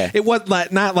 anything. Okay. It was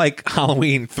not like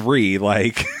Halloween 3,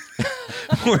 like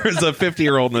where's a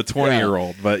 50-year-old and a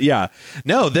 20-year-old. But yeah,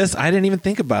 no, I didn't even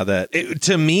think about that.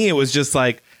 To me, it was just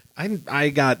like, I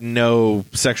got no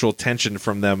sexual tension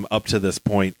from them up to this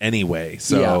point anyway.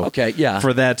 So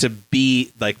for that to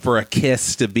be like, for a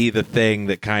kiss to be the thing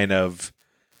that kind of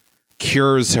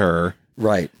cures her,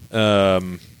 right? I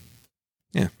don't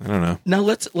know. Now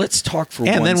let's talk for.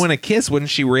 And then when a kiss,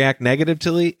 wouldn't she react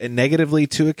negatively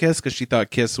to a kiss because she thought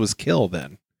kiss was kill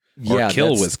then, or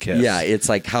kill was kiss? Yeah, it's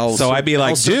like how. So I'd be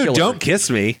like, dude, don't kiss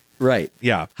me. Right.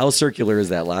 Yeah. How circular is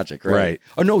that logic? Right.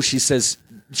 Oh no, she says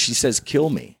kill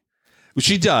me.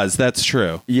 She does. That's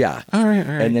true. Yeah. All right.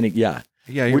 And then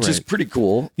which is pretty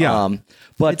cool. Yeah.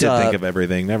 But I did think of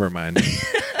everything. Never mind.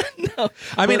 No,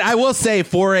 I mean, I will say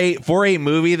for a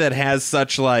movie that has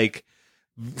such like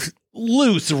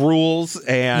loose rules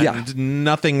and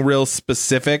nothing real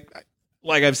specific,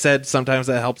 like I've said, sometimes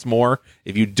that helps more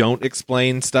if you don't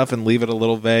explain stuff and leave it a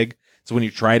little vague. So when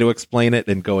you try to explain it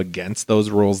and go against those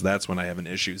rules, that's when I have an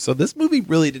issue. So this movie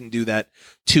really didn't do that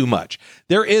too much.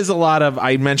 There is a lot of,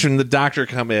 I mentioned the doctor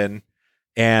come in,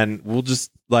 and we'll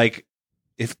just like,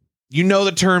 if you know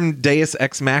the term Deus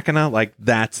Ex Machina, like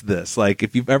that's this. Like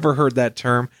if you've ever heard that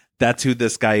term, that's who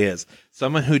this guy is.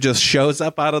 Someone who just shows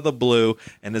up out of the blue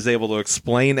and is able to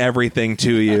explain everything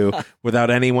to you without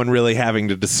anyone really having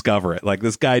to discover it. Like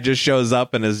this guy just shows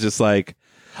up and is just like,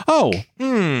 oh,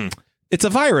 it's a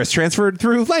virus transferred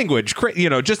through language.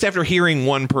 Just after hearing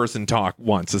one person talk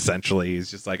once, essentially,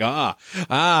 he's just like,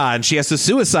 and she has to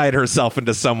suicide herself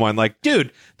into someone. Like,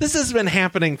 dude, this has been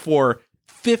happening for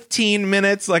 15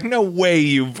 minutes. Like, no way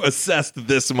you've assessed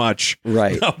this much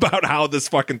about how this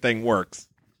fucking thing works.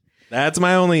 That's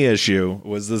my only issue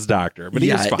was this doctor, but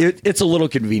he was fine. It's a little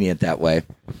convenient that way.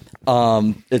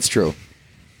 It's true.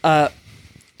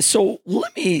 So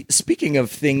let me, speaking of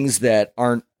things that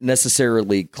aren't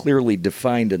necessarily clearly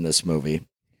defined in this movie,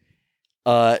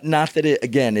 not that it,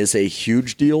 again, is a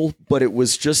huge deal, but it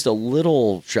was just a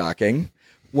little shocking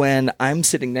when I'm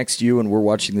sitting next to you and we're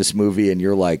watching this movie and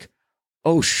you're like,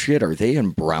 oh shit, are they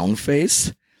in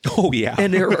brownface? Oh yeah.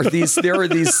 And there are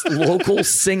these local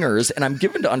singers, and I'm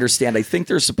given to understand, I think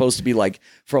they're supposed to be like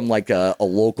from like a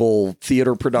local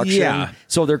theater production. Yeah.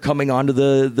 So they're coming onto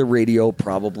the radio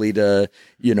probably to,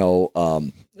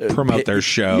 promote their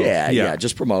show. Yeah,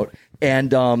 just promote. And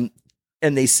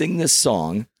they sing this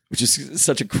song, which is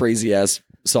such a crazy ass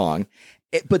song.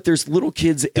 But there's little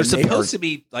kids. They're supposed to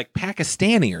be like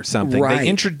Pakistani or something. Right. They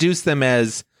introduce them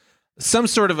as some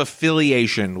sort of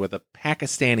affiliation with a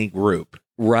Pakistani group.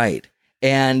 Right.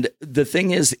 And the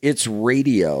thing is, it's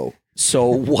radio. So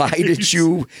why did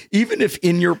you, even if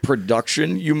in your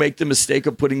production you make the mistake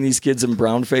of putting these kids in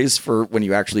brownface for when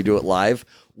you actually do it live,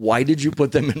 why did you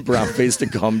put them in brownface to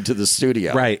come to the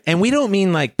studio? Right. And we don't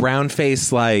mean like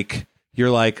brownface like you're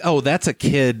like, oh, that's a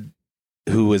kid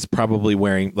who is probably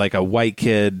wearing like a white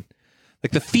kid.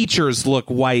 Like the features look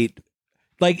white.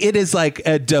 Like it is like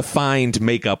a defined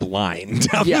makeup line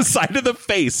down the side of the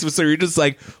face. So you're just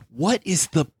like, what is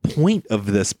the point of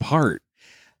this part?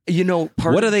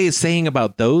 What are they saying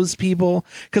about those people?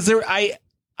 Because I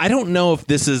don't know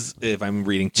if I'm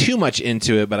reading too much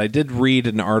into it, but I did read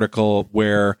an article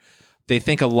where they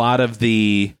think a lot of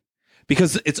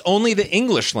because it's only the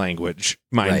English language,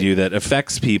 mind you, that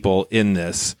affects people in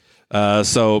this.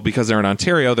 So because they're in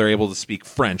Ontario, they're able to speak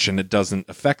French and it doesn't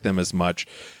affect them as much.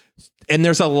 And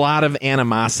there's a lot of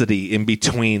animosity in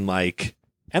between, like,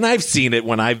 and I've seen it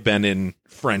when I've been in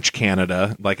French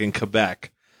Canada, like in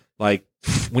Quebec. Like,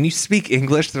 when you speak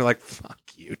English, they're like, fuck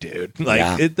you, dude.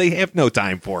 Like, they have no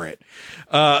time for it.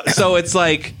 So it's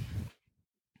like,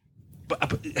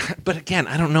 but again,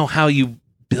 I don't know how you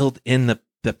build in the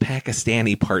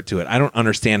Pakistani part to it. I don't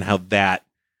understand how that,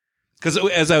 because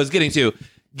as I was getting to,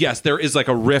 yes, there is like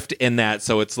a rift in that.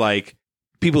 So it's like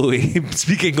people who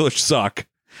speak English suck.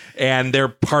 And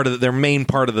they're their main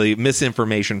part of the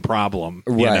misinformation problem,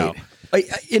 right?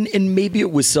 And maybe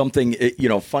it was something,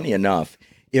 funny enough,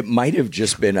 it might have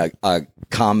just been a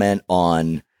comment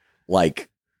on like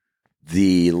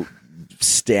the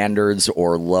standards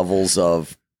or levels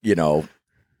of,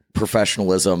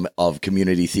 professionalism of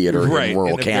community theater in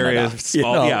rural Canada.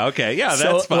 Yeah, okay. Yeah,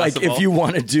 that's possible. Like if you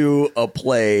want to do a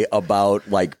play about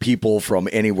like people from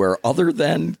anywhere other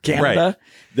than Canada,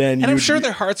 then I'm sure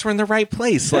their hearts were in the right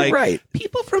place. Like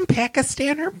people from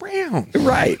Pakistan are brown.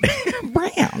 Right.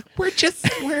 Brown.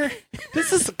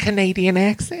 This is a Canadian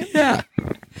accent. Yeah.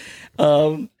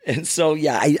 And so,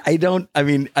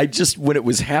 I just, when it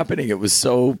was happening, it was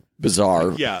so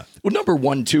bizarre. Yeah. Well, number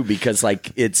one, too, because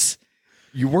like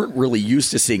you weren't really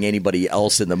used to seeing anybody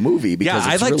else in the movie. Because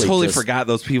I really totally forgot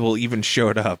those people even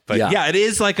showed up. But it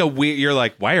is like a weird, you're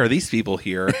like, why are these people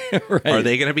here? Are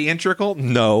they going to be integral?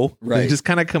 No. They just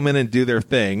kind of come in and do their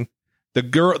thing.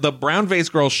 The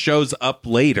brown-faced girl shows up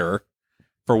later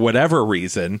for whatever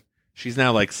reason. She's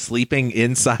now like sleeping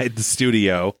inside the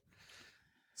studio.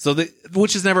 So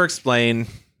which is never explained.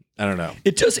 I don't know.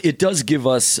 It does give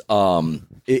us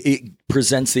it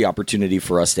presents the opportunity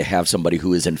for us to have somebody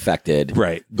who is infected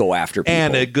go after people.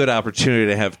 And a good opportunity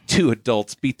to have two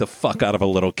adults beat the fuck out of a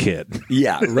little kid.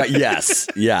 Yeah, right. Yes.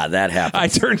 Yeah, that happens. I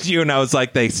turned to you and I was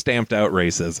like, they stamped out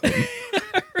racism.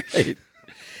 Right.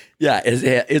 Yeah,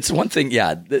 it's one thing.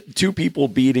 Yeah, two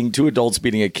adults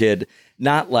beating a kid,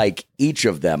 not like each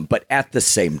of them, but at the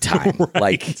same time,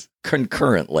 like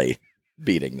concurrently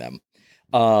beating them.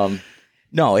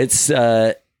 No,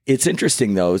 it's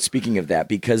interesting though. Speaking of that,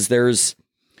 because there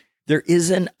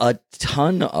isn't a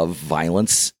ton of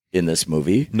violence in this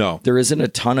movie. No, there isn't a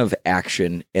ton of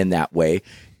action in that way.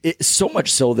 so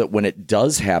much so that when it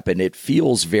does happen, it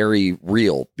feels very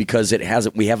real because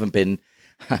we haven't been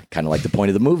kind of like the point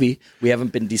of the movie. We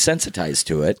haven't been desensitized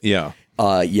to it. Yeah.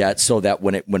 Yet. So that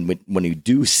when you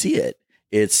do see it,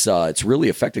 it's really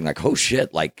affecting, like, oh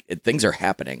shit, like things are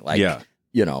happening. Like, and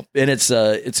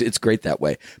it's great that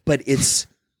way, but it's,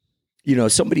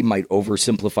 somebody might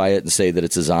oversimplify it and say that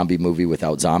it's a zombie movie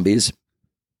without zombies.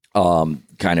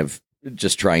 Kind of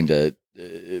just trying to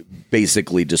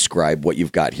basically describe what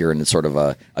you've got here in sort of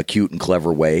a cute and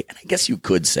clever way. And I guess you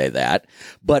could say that,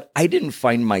 but I didn't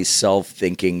find myself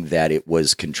thinking that it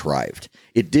was contrived.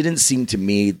 It didn't seem to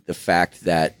me the fact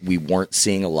that we weren't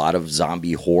seeing a lot of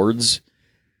zombie hordes.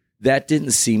 That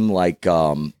didn't seem like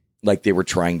they were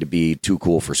trying to be too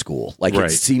cool for school. Like It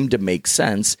seemed to make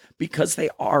sense because they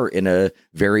are in a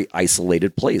very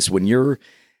isolated place. When you're,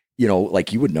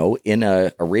 like you would know, in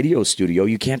a radio studio,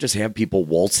 you can't just have people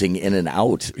waltzing in and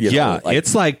out.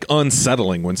 It's like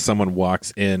unsettling when someone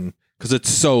walks in because it's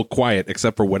so quiet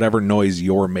except for whatever noise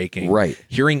you're making. Right.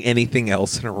 Hearing anything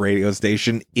else in a radio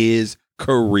station is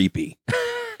creepy,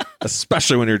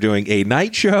 especially when you're doing a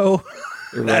night show.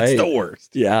 That's the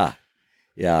worst. Yeah.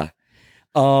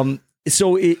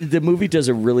 So the movie does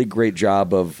a really great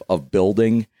job of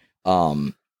building,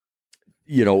 and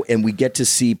we get to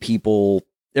see people.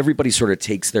 Everybody sort of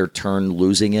takes their turn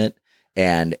losing it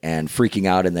and freaking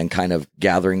out and then kind of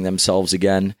gathering themselves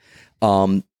again.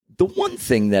 The one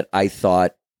thing that I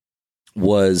thought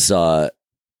was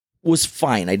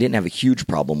fine. I didn't have a huge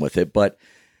problem with it, but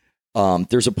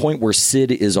there's a point where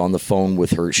Sid is on the phone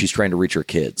with her. She's trying to reach her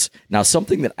kids. Now,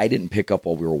 something that I didn't pick up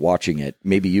while we were watching it,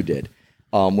 maybe you did.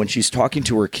 When she's talking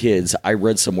to her kids, I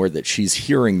read somewhere that she's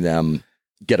hearing them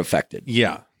get affected.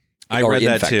 Yeah. I read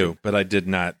that too, but I did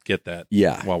not get that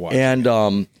while watching. And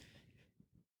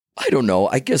I don't know.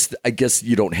 I guess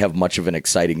you don't have much of an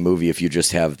exciting movie if you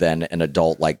just have then an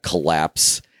adult like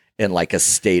collapse in like a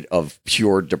state of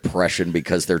pure depression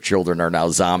because their children are now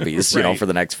zombies, for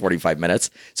the next 45 minutes.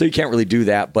 So you can't really do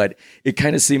that. But it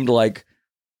kind of seemed like,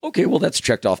 okay, well, that's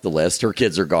checked off the list. Her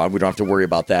kids are gone. We don't have to worry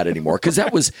about that anymore. Because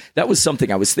that was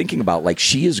something I was thinking about. Like,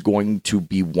 she is going to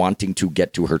be wanting to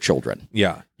get to her children.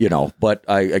 Yeah. But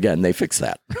again, they fix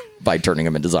that by turning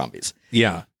them into zombies.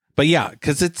 Yeah. But yeah,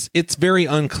 because it's very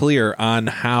unclear on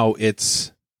how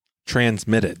it's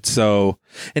transmitted. So,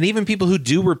 and even people who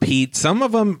do repeat, some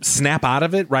of them snap out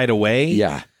of it right away.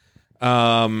 Yeah.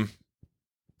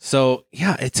 So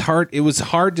yeah, it's hard. It was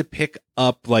hard to pick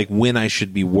up like when I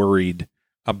should be worried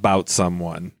about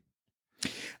someone.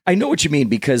 I know what you mean,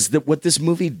 because what this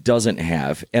movie doesn't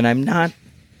have, and I'm not,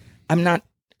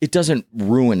 it doesn't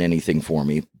ruin anything for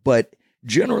me, but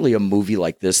generally a movie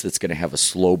like this that's going to have a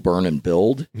slow burn and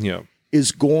build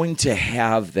is going to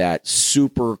have that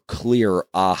super clear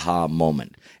aha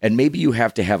moment. And maybe you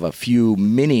have to have a few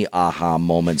mini aha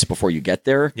moments before you get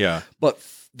there. Yeah. But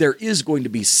there is going to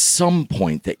be some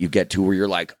point that you get to where you're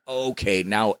like, okay,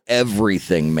 now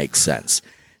everything makes sense.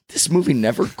 This movie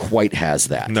never quite has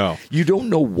that. No. You don't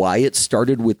know why it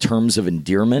started with terms of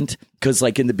endearment, because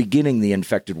like in the beginning, the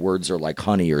infected words are like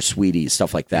honey or sweetie,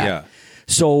 stuff like that. Yeah.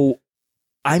 So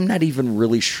I'm not even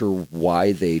really sure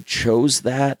why they chose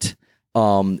that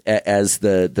as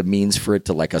the means for it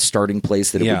to like a starting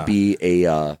place, that it would be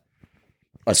a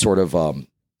sort of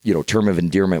term of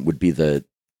endearment would be the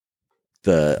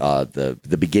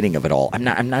beginning of it all.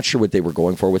 I'm not sure what they were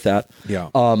going for with that. Yeah.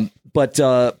 But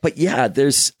yeah,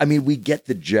 we get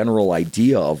the general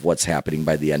idea of what's happening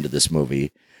by the end of this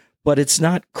movie, but it's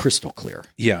not crystal clear.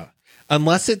 Yeah.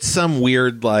 Unless it's some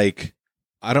weird, like,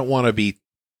 I don't want to be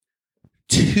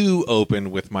too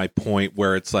open with my point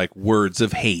where it's like words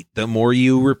of hate. The more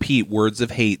you repeat words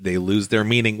of hate, they lose their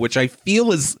meaning, which I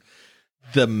feel is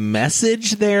the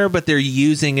message there, but they're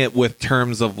using it with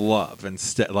terms of love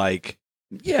instead. Like,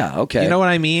 yeah, okay. You know what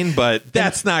I mean? But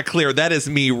that's not clear. That is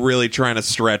me really trying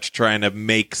to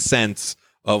make sense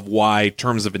of why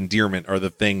terms of endearment are the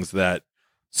things that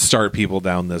start people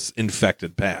down this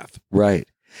infected path. Right.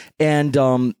 And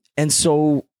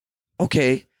so,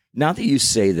 okay, now that you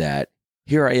say that,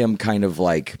 here I am kind of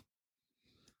like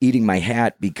eating my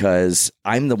hat because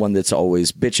I'm the one that's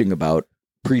always bitching about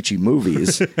preachy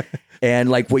movies. And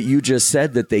like what you just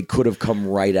said, that they could have come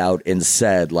right out and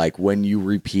said, like, when you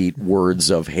repeat words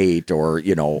of hate or,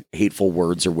 hateful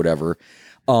words or whatever.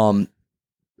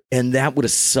 And that would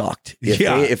have sucked.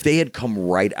 If they had come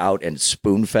right out and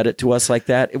spoon fed it to us like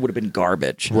that, it would have been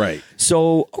garbage. Right.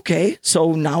 So, okay.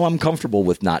 So now I'm comfortable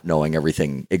with not knowing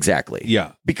everything exactly.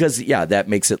 Yeah. Because, that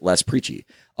makes it less preachy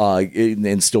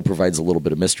and still provides a little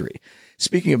bit of mystery.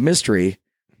 Speaking of mystery,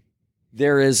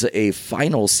 there is a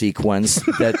final sequence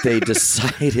that they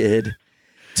decided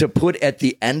to put at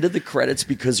the end of the credits,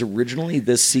 because originally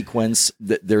this sequence,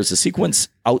 there's a sequence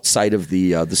outside of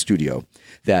the studio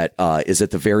that is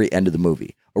at the very end of the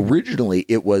movie. Originally,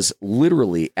 it was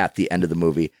literally at the end of the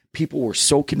movie. People were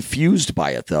so confused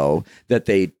by it, though, that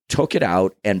they took it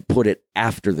out and put it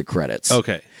after the credits.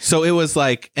 Okay. So it was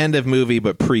like end of movie,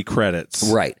 but pre-credits.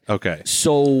 Right. Okay.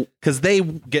 So, because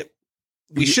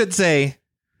we should say,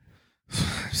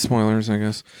 spoilers, I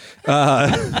guess,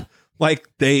 like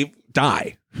they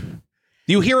die.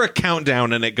 You hear a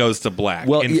countdown and it goes to black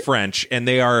in French, and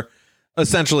they are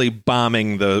essentially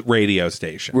bombing the radio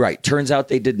station. Right. Turns out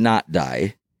they did not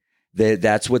die.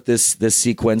 That's what this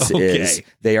sequence is.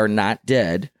 They are not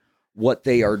dead. What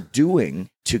they are doing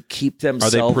to keep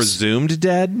themselves... Are they presumed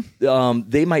dead?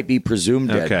 They might be presumed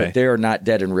dead, but they are not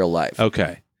dead in real life.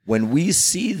 Okay. When we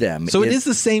see them... So it is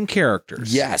the same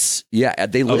characters? Yes. Yeah,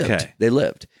 they lived. Okay. They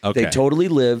lived. Okay. They totally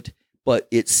lived, but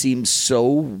it seems so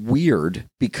weird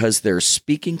because they're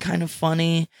speaking kind of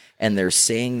funny and they're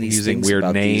saying these using things weird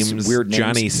about names. these weird names.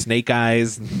 Johnny Snake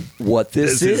Eyes. What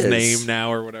this is his name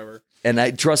now or whatever.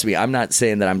 And trust me, I'm not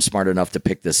saying that I'm smart enough to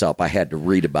pick this up. I had to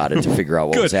read about it to figure out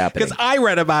what was happening. Because I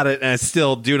read about it and I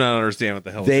still do not understand what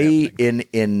the hell is happening.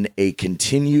 In a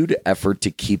continued effort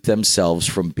to keep themselves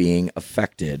from being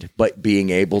affected, but being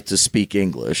able to speak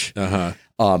English,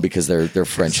 because their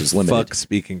French is limited. Fuck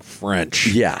speaking French.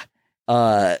 Yeah.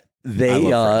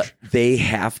 They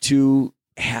have to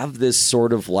have this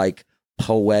sort of like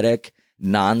poetic,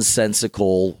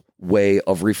 nonsensical way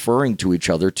of referring to each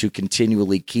other to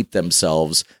continually keep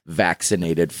themselves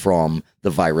vaccinated from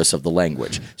the virus of the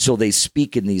language. So they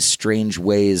speak in these strange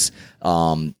ways.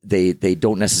 They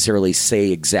don't necessarily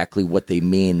say exactly what they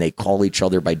mean. They call each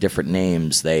other by different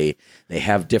names. They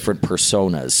have different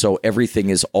personas. So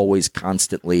everything is always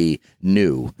constantly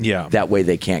new. Yeah. That way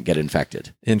they can't get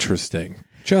infected. Interesting.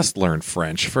 Just learn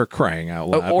French, for crying out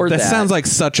loud. Or that sounds like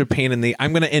such a pain in the...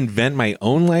 I'm going to invent my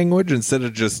own language instead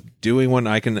of just doing one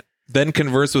I can then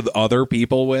converse with other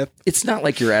people with. It's not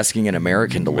like you're asking an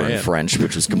American to learn French,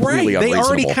 which is completely right. They unreasonable.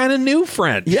 already kind of knew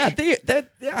French. Yeah,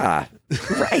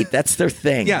 right. That's their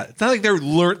thing. Yeah, it's not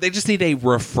like they just need a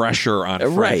refresher on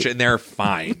French and they're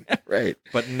fine. Right.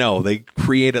 But no, they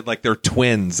created like they're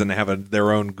twins and have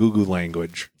their own Google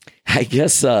language. I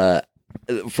guess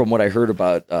from what I heard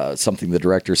about something the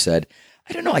director said,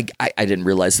 I don't know. I didn't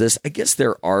realize this. I guess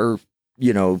there are,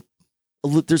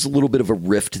 there's a little bit of a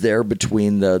rift there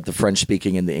between the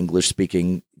French-speaking and the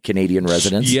English-speaking Canadian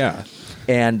residents. Yeah.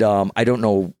 And I don't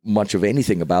know much of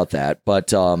anything about that,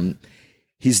 but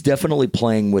he's definitely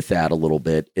playing with that a little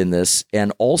bit in this.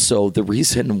 And also the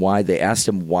reason why they asked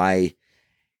him why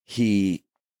he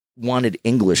wanted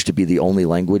English to be the only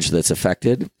language that's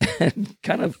affected, and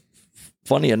kind of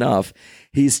funny enough,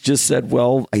 he's just said,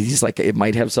 well, he's like, it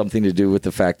might have something to do with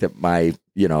the fact that my,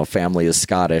 family is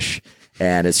Scottish.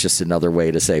 And it's just another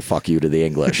way to say fuck you to the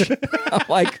English. I'm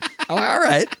like, all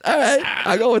right,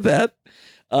 I'll go with that.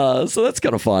 So that's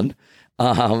kind of fun.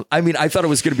 I thought it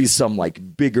was going to be some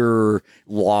like bigger,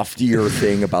 loftier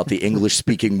thing about the English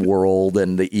speaking world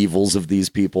and the evils of these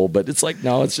people. But it's like,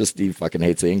 no, it's just he fucking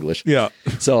hates the English. Yeah.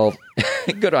 So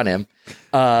good on him.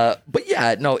 But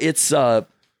yeah, no, it's a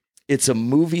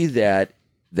movie that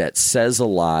says a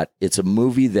lot. It's a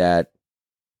movie that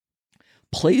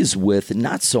plays with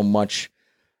not so much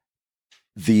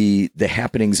the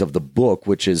happenings of the book,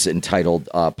 which is entitled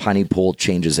Pontypool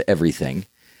Changes Everything.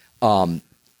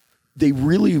 They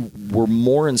really were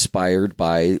more inspired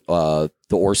by the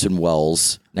Orson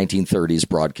Welles 1930s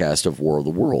broadcast of War of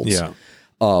the Worlds,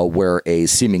 where a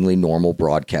seemingly normal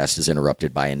broadcast is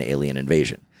interrupted by an alien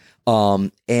invasion.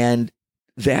 And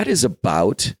that is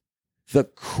about the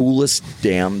coolest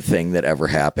damn thing that ever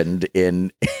happened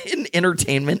in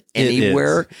entertainment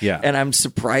anywhere. Yeah. And I'm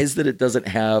surprised that it doesn't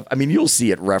have, you'll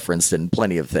see it referenced in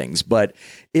plenty of things, but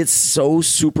it's so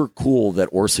super cool that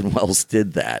Orson Welles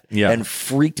did that and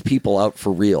freaked people out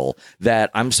for real that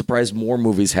I'm surprised more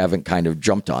movies haven't kind of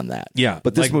jumped on that. Yeah.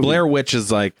 But this like movie, Blair Witch is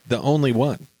like the only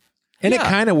one. And it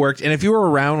kind of worked. And if you were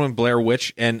around when Blair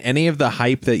Witch and any of the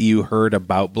hype that you heard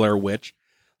about Blair Witch,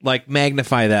 like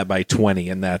magnify that by 20,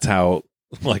 and that's how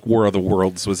like War of the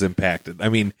Worlds was impacted.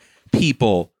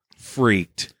 People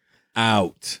freaked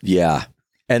out. Yeah.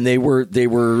 And they were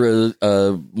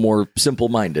more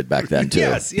simple-minded back then too.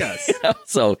 Yes.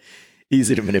 So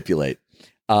easy to manipulate.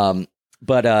 But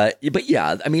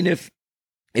yeah,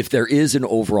 if there is an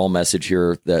overall message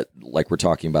here that like we're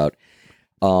talking about,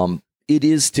 it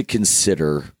is to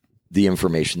consider the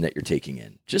information that you're taking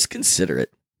in. Just consider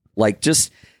it. Like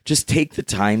just take the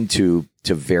time to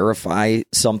verify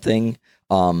something.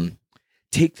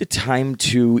 take the time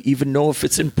to even know if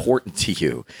it's important to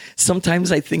you.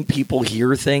 Sometimes I think people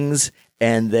hear things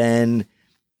and then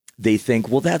they think,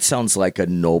 well, that sounds like a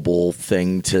noble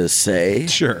thing to say.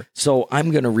 Sure. So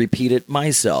I'm going to repeat it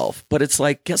myself. But it's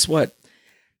like, guess what?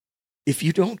 If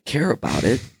you don't care about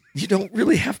it, you don't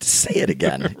really have to say it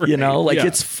again. Right, you know, like yeah.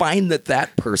 it's fine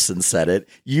that person said it.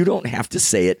 You don't have to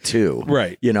say it too.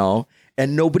 Right. You know,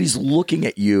 and nobody's looking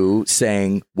at you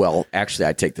saying, well, actually,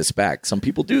 I take this back. Some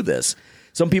people do this.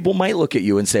 Some people might look at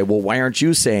you and say, well, why aren't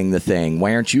you saying the thing?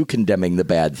 Why aren't you condemning the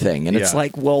bad thing? And it's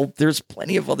like, well, there's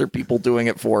plenty of other people doing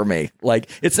it for me. Like,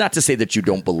 it's not to say that you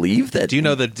don't believe that. Do you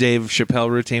know the Dave Chappelle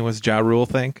routine was Ja Rule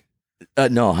thing?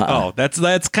 No. Oh,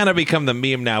 that's kind of become the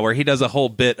meme now, where he does a whole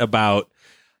bit about,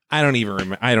 I don't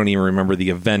even remember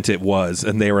the event it was,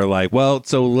 and they were like, well,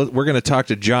 so we're going to talk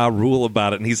to Ja Rule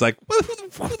about it, and he's like, well, who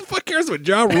the fuck cares what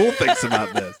Ja Rule thinks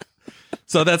about this?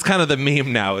 So that's kind of the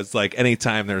meme now. It's like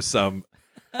anytime there's some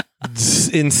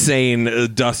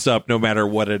insane dust up, no matter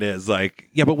what it is, like,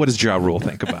 yeah, but what does Ja Rule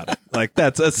think about it? Like,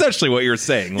 that's essentially what you're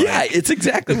saying. Like, yeah, it's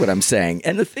exactly what I'm saying.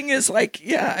 And the thing is, like,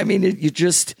 yeah, I mean, you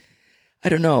just, I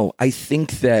don't know. I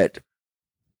think that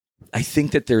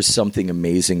there's something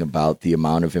amazing about the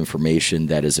amount of information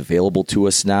that is available to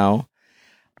us now.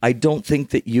 I don't think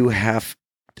that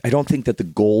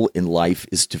the goal in life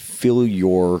is to fill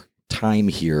your time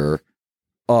here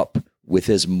up with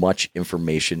as much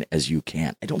information as you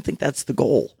can. I don't think that's the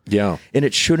goal. Yeah. And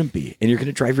it shouldn't be. And you're going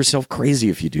to drive yourself crazy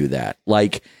if you do that.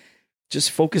 Like, just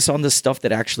focus on the stuff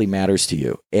that actually matters to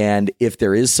you. And if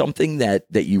there is something that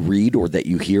you read or that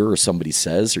you hear or somebody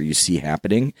says or you see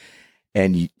happening,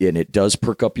 and it does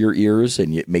perk up your ears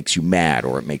and it makes you mad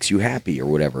or it makes you happy or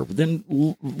whatever, then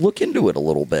look into it a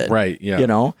little bit. Right. Yeah. You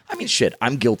know, I mean, shit,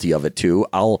 I'm guilty of it too.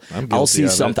 I'll see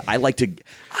something. I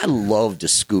love to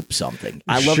scoop something.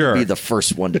 I love to be the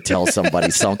first one to tell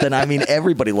somebody something. I mean,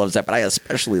 everybody loves that, but I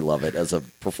especially love it as a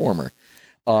performer.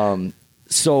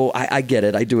 So I get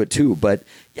it. I do it too. But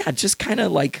yeah, just kind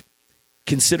of like,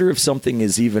 consider if something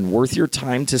is even worth your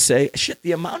time to say. Shit,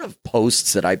 the amount of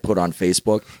posts that I put on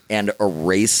Facebook and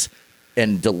erase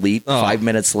and delete 5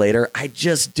 minutes later, I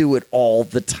just do it all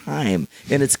the time.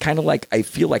 And it's kind of like, I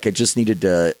feel like I just needed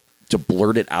to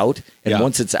blurt it out. And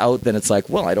once it's out, then it's like,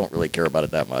 well, I don't really care about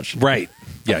it that much. Right.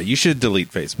 Yeah, you should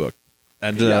delete Facebook.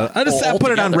 And I'll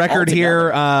put it on record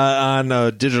here, on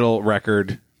a digital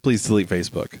record. Please delete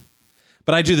Facebook.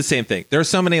 But I do the same thing. There are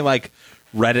so many, like,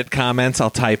 Reddit comments I'll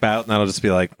type out, and I'll just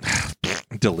be like,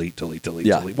 delete.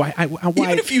 Why?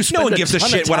 Even if you no one gives a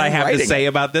shit what I have to say it.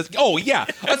 about this. Oh yeah,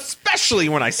 especially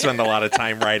when I spend a lot of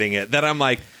time writing it. That I'm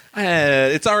like,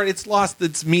 it's lost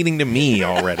its meaning to me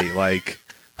already. Like,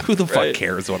 who the fuck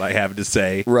cares what I have to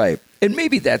say? Right. And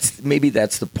maybe that's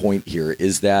the point here,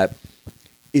 is that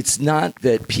it's not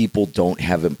that people don't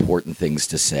have important things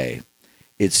to say.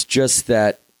 It's just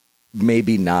that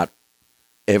maybe not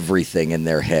everything in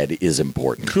their head is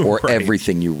important, or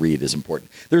everything you read is important.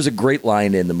 There's a great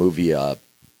line in the movie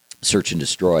Search and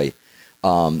Destroy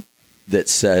that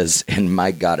says, and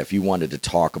my God, if you wanted to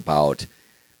talk about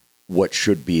what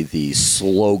should be the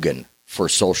slogan for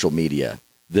social media,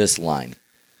 this line: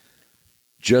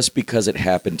 just because it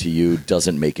happened to you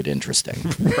doesn't make it interesting.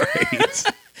 Right.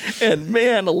 And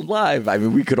man alive, I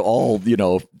mean, we could all,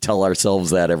 tell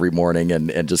ourselves that every morning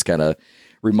and just kind of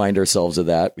remind ourselves of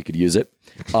that. We could use it.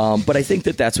 But I think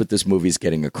that's what this movie is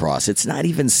getting across. It's not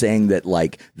even saying that,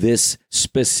 like, this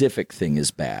specific thing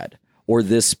is bad or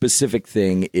this specific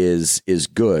thing is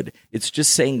good. It's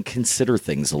just saying consider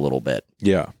things a little bit.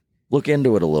 Yeah. Look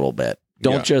into it a little bit.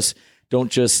 Don't just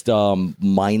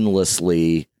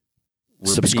mindlessly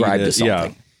subscribe to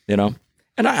something. And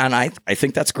I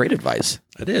think that's great advice.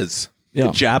 It is. Yeah.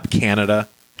 Good job, Canada.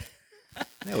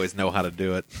 They always know how to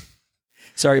do it.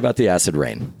 Sorry about the acid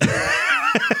rain.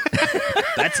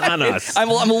 That's on us. I'm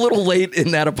a little late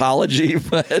in that apology,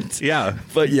 but yeah,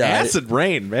 acid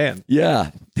rain, man.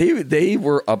 Yeah, they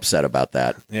were upset about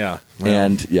that. Yeah, well,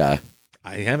 and yeah,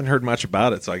 I haven't heard much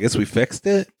about it, so I guess we fixed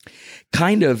it.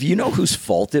 Kind of. You know whose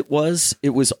fault it was?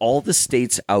 It was all the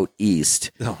states out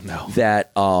east. Oh no,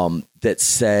 that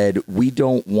said we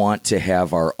don't want to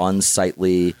have our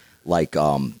unsightly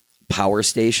power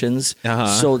stations.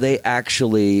 So they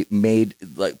actually made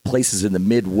places in the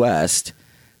Midwest.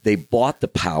 They bought the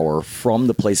power from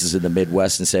the places in the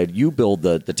Midwest and said, you build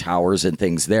the towers and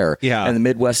things there. Yeah. And the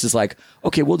Midwest is like,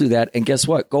 okay, we'll do that. And guess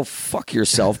what? Go fuck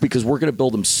yourself, because we're going to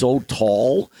build them so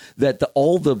tall that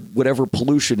all the whatever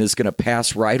pollution is going to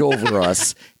pass right over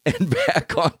us and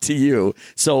back onto you.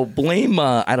 So blame,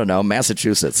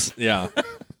 Massachusetts. Yeah.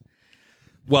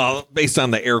 Well, based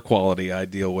on the air quality I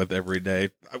deal with every day,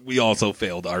 we also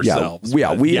failed ourselves.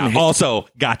 Also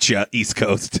gotcha, East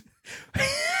Coast.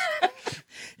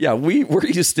 Yeah, we're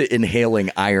used to inhaling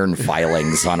iron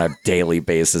filings on a daily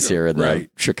basis here in the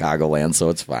Chicagoland, so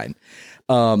it's fine.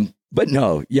 But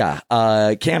no,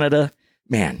 Canada,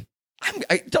 man.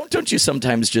 Don't you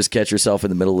sometimes just catch yourself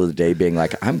in the middle of the day being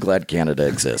like, I'm glad Canada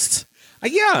exists?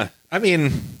 Yeah, I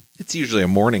mean, it's usually a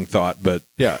morning thought, but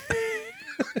yeah.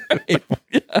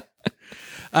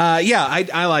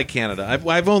 I like Canada.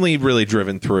 I've only really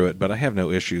driven through it, but I have no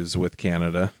issues with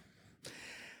Canada.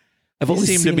 They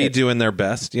seem to be doing their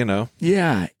best, you know.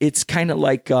 Yeah, it's kind of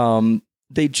like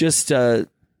they just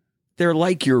they're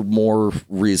like your more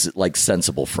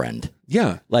sensible friend.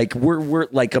 Yeah, like we're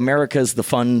like America's the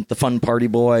fun party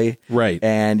boy, right?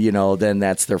 And then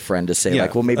that's their friend to say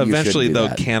like, well, maybe eventually you though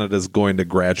that. Canada's going to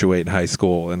graduate high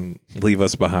school and leave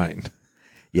us behind.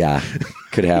 Yeah,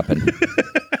 could happen.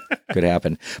 Could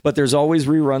happen. But there's always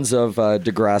reruns of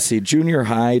Degrassi Junior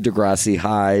High,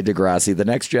 Degrassi The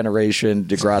Next Generation,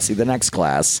 Degrassi The Next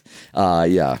Class.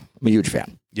 I'm a huge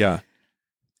fan. Yeah.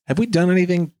 Have we done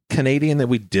anything Canadian that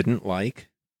we didn't like?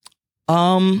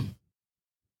 That's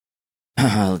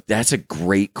a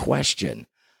great question.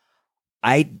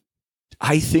 I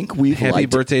think we've Happy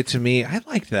Birthday to Me. I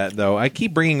liked that, though. I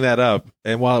keep bringing that up.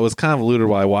 And while it was convoluted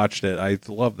while I watched it, I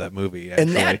love that movie.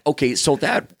 Actually. And so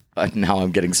that... now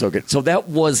I'm getting so good. So that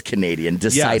was Canadian,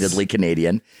 decidedly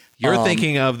Canadian. You're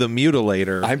thinking of The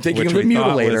Mutilator. I'm thinking of The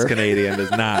Mutilator. Was Canadian,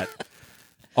 is not.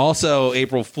 Also,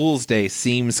 April Fool's Day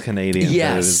seems Canadian.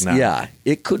 Yes, but it is not. Yeah,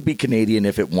 it could be Canadian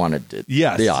if it wanted it.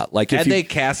 Yes, yeah. Like if they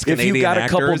cast Canadian if you got a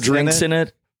couple drinks in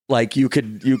it, like you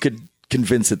could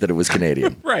convince it that it was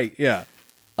Canadian. Right. Yeah.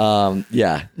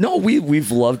 Yeah. No,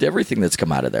 we've loved everything that's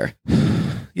come out of there.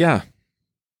 Yeah.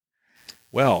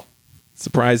 Well.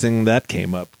 Surprising that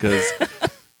came up because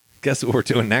guess what we're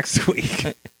doing next week?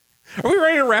 Are we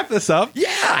ready to wrap this up? Yeah,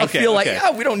 I feel like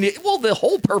we don't need. Well, the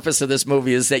whole purpose of this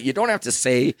movie is that you don't have to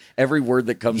say every word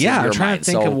that comes. Yeah, into your I'm trying mind.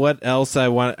 to think of what else I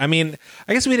want. I mean,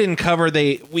 I guess we didn't cover.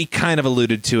 We kind of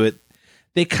alluded to it.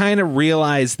 They kind of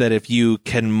realized that if you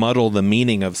can muddle the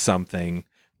meaning of something,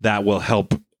 that will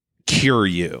help cure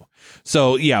you.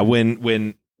 So yeah,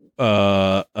 when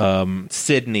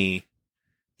Sydney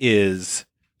is.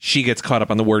 She gets caught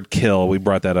up on the word kill. We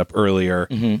brought that up earlier.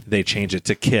 Mm-hmm. They change it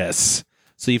to kiss.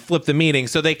 So you flip the meaning.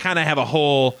 So they kind of have a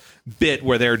whole bit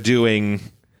where there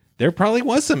probably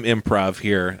was some improv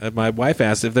here. My wife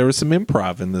asked if there was some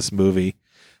improv in this movie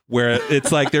where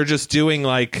it's like they're just doing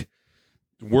like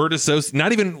word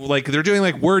not even like they're doing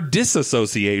like word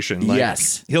disassociation. Like,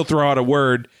 yes. He'll throw out a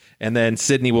word and then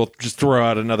Sydney will just throw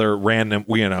out another random,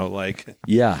 like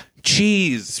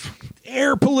cheese,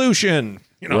 air pollution,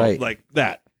 like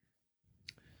that.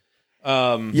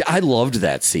 I loved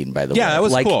that scene, by the way. Yeah, that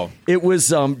was cool. It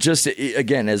was just,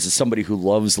 again, as somebody who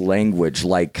loves language,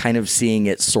 like kind of seeing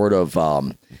it sort of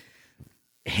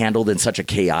handled in such a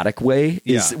chaotic way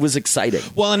it was exciting.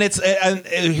 Well, and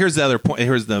here's the other point.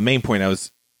 Here's the main point I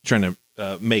was trying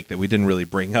to make that we didn't really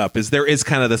bring up is there is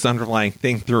kind of this underlying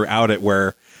thing throughout it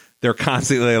where they're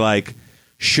constantly like,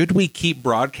 should we keep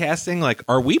broadcasting? Like,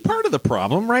 are we part of the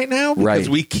problem right now? Because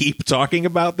we keep talking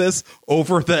about this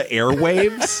over the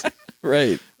airwaves.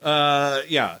 Right.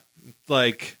 And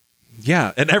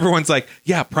everyone's like,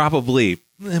 yeah, probably,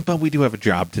 but we do have a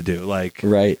job to do. Like,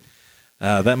 right.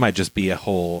 That might just be a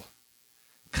whole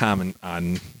comment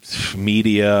on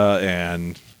media,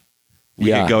 and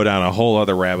we could go down a whole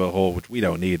other rabbit hole, which we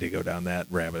don't need to go down that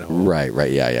rabbit hole.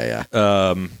 Right. Yeah.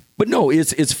 But no,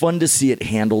 it's fun to see it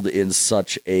handled in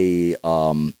such a,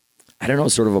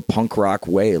 sort of a punk rock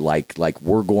way. Like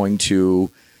we're going to,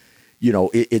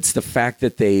 it's the fact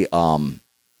that they, how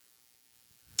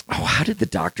did the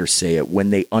doctor say it? When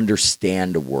they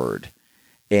understand a word,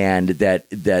 and that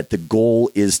the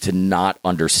goal is to not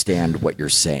understand what you're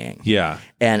saying. Yeah.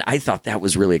 And I thought that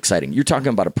was really exciting. You're talking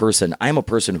about I'm a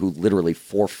person who literally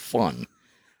for fun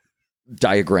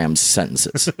diagrams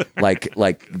sentences, like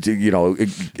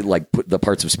put the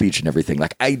parts of speech and everything.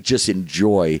 Like I just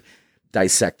enjoy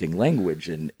dissecting language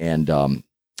and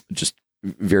just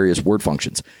various word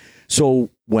functions. So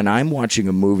when I'm watching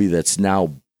a movie that's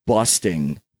now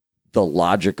busting the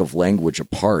logic of language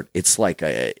apart, it's like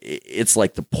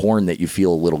the porn that you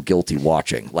feel a little guilty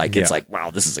watching. Like it's like,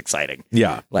 wow, this is exciting.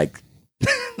 Yeah. Like,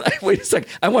 wait a second.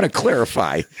 I want to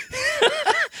clarify.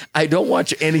 I don't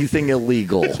watch anything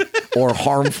illegal or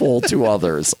harmful to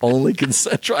others. Only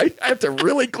concentrate. I have to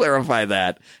really clarify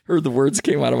that. Heard the words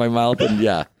came out of my mouth,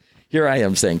 and here I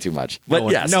am saying too much.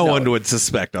 But no one would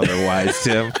suspect otherwise,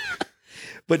 Tim.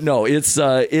 But no, it is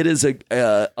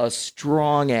a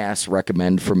strong ass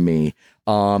recommend from me.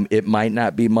 It might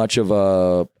not be much of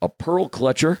a pearl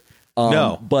clutcher.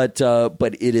 No. But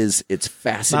it's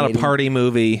fascinating. Not a party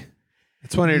movie.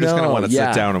 It's one you're just going to want to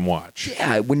sit down and watch.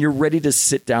 Yeah, when you're ready to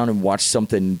sit down and watch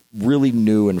something really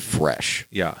new and fresh.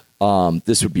 Yeah.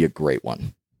 This would be a great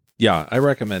one. Yeah, I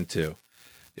recommend too.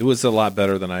 It was a lot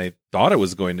better than I thought it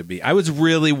was going to be. I was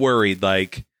really worried,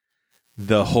 like,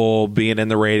 the whole being in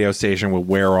the radio station would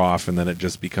wear off and then it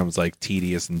just becomes, like,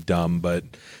 tedious and dumb. But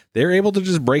they're able to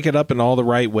just break it up in all the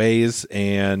right ways.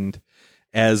 And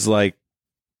as, like,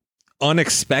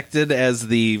 unexpected as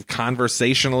the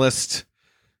conversationalist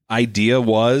idea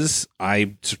was,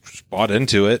 I bought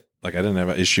into it. Like, I didn't have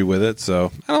an issue with it.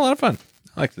 So I had a lot of fun.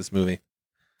 I like this movie.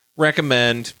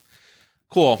 Recommend.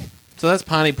 Cool. So that's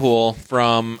Pontypool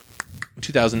from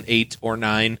 2008 or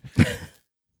 9.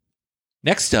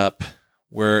 Next up,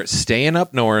 we're staying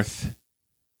up north.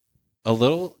 A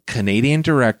little Canadian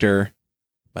director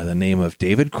by the name of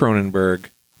David Cronenberg.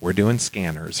 We're doing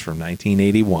Scanners from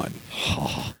 1981.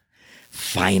 Oh,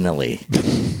 finally.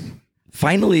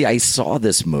 Finally, I saw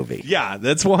this movie. Yeah,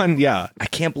 that's one. Yeah. I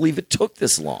can't believe it took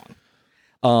this long.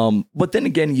 But then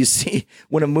again, you see,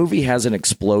 when a movie has an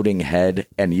exploding head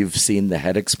and you've seen the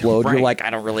head explode, Right. You're like,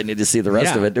 I don't really need to see the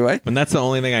rest of it, do I? And that's the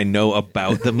only thing I know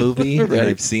about the movie. That Right.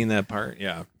 I've seen that part.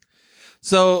 Yeah.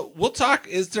 So we'll talk.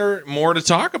 Is there more to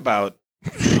talk about?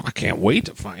 I can't wait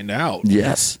to find out.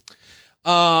 Yes.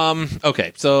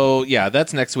 Okay. So yeah,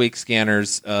 that's next week.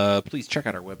 Scanners. Please check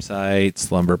out our website,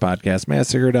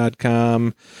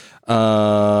 slumberpodcastmassacre.com.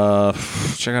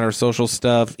 Check out our social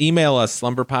stuff. Email us,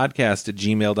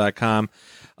 slumberpodcast@gmail.com.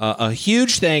 A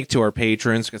huge thank to our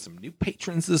patrons. Got some new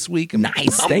patrons this week. I'm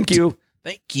Nice. pumped. Thank you.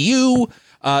 Thank you.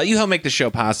 You help make the show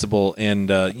possible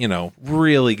and,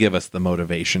 really give us the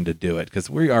motivation to do it because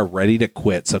we are ready to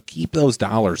quit. So keep those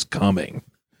dollars coming.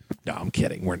 No, I'm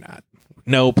kidding. We're not.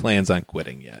 No plans on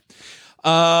quitting yet.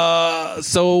 Tim,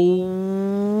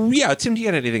 do you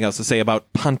got anything else to say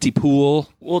about Pontypool?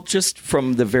 Well, just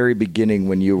from the very beginning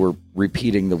when you were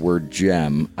repeating the word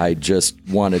gem, I just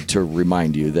wanted to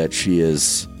remind you that she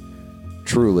is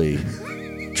truly,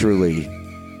 truly,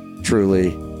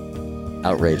 truly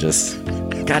outrageous.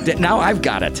 God damn, now I've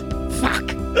got it. Fuck.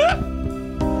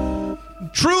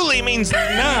 Truly means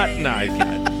not. No, I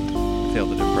can't.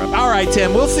 Failed to improv. All right,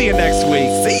 Tim, we'll see you next week.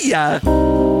 See ya.